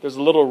today, there's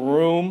a little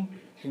room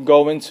you can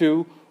go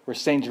into where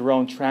St.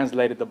 Jerome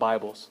translated the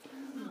Bibles.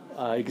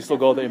 You can still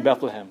go there in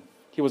Bethlehem.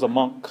 He was a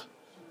monk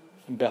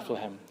in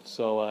Bethlehem,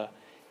 so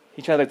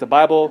He translates the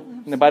Bible,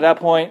 and then by that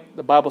point,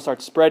 the Bible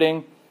starts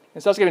spreading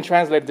and starts getting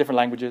translated to different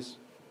languages.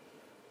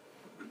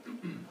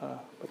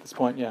 At this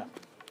point, yeah.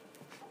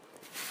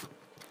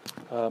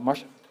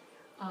 Marcia?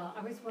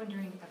 I was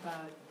wondering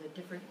about the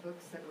different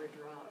books that were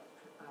dropped.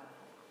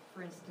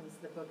 For instance,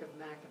 the book of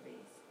Maccabees,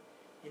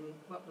 and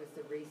what was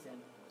the reason?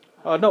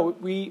 No,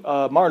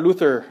 Martin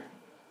Luther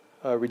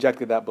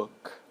rejected that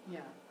book. Yeah.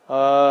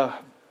 I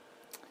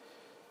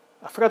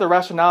forgot the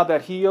rationale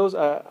that he used.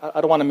 I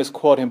don't want to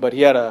misquote him, but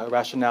he had a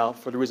rationale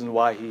for the reason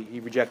why he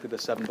rejected the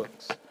 7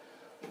 books.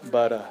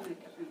 But and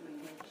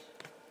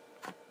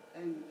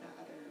others,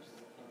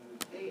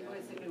 it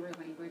was a newer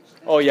language.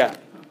 oh yeah,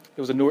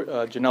 it was a newer.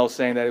 Janelle was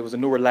saying that it was a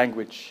newer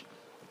language,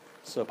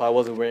 so it probably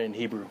wasn't written in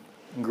Hebrew,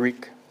 in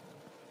Greek.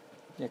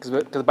 Yeah,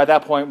 because by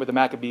that point with the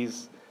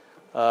Maccabees,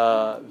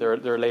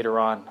 they're later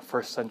on,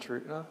 1st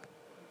century.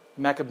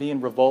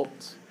 Maccabean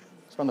revolt.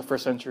 It's from the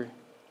 1st century.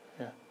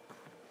 Yeah.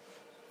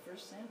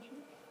 1st century?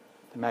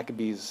 The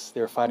Maccabees,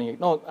 they were fighting.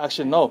 No,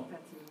 actually, no.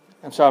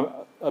 I'm sorry,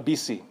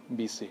 BC.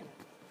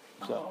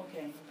 So, Oh,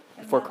 okay.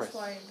 And before that's Christ.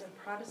 why the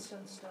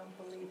Protestants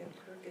don't believe in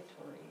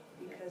purgatory,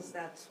 because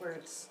that's where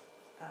it's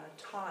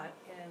taught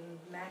in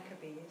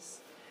Maccabees,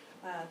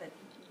 that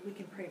we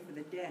can pray for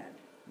the dead.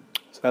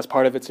 So that's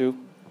part of it too.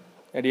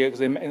 Idea,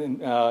 because in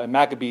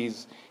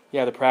Maccabees,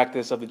 yeah, the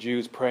practice of the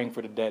Jews praying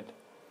for the dead.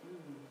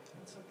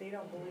 And so they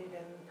don't believe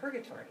in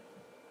purgatory.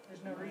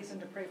 There's no reason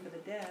to pray for the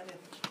dead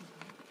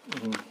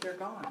if they're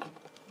gone.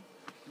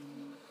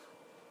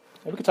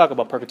 And we could talk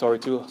about purgatory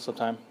too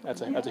sometime.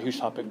 That's a huge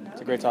topic.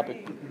 It's a great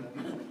topic.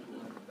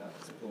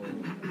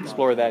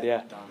 Explore that,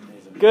 yeah.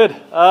 Good.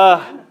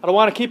 I don't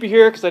want to keep you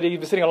here because you've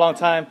been sitting a long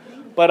time.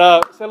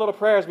 But say a little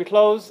prayer as we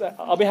close.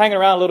 I'll be hanging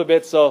around a little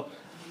bit, so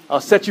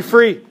I'll set you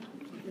free.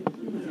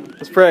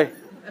 Let's pray. In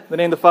the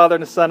name of the Father,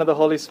 and the Son, and the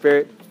Holy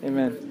Spirit.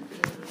 Amen.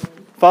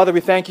 Father, we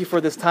thank you for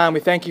this time. We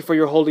thank you for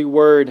your holy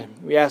word.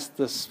 We ask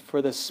this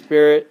for the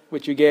Spirit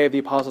which you gave the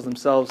apostles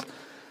themselves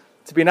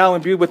to be now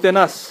imbued within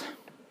us,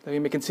 that we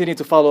may continue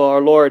to follow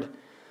our Lord,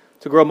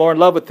 to grow more in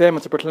love with him,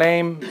 and to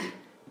proclaim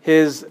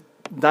his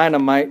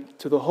dynamite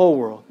to the whole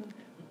world.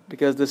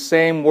 Because the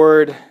same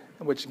word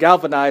which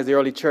galvanized the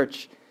early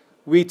church,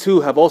 we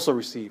too have also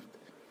received.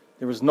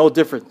 There was no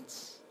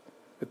difference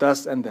with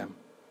us and them.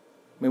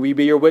 May we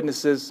be your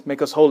witnesses,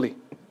 make us holy,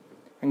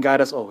 and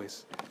guide us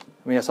always.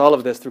 We ask all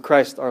of this through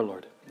Christ our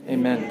Lord.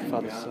 Amen.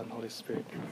 Father, Son, Holy Spirit.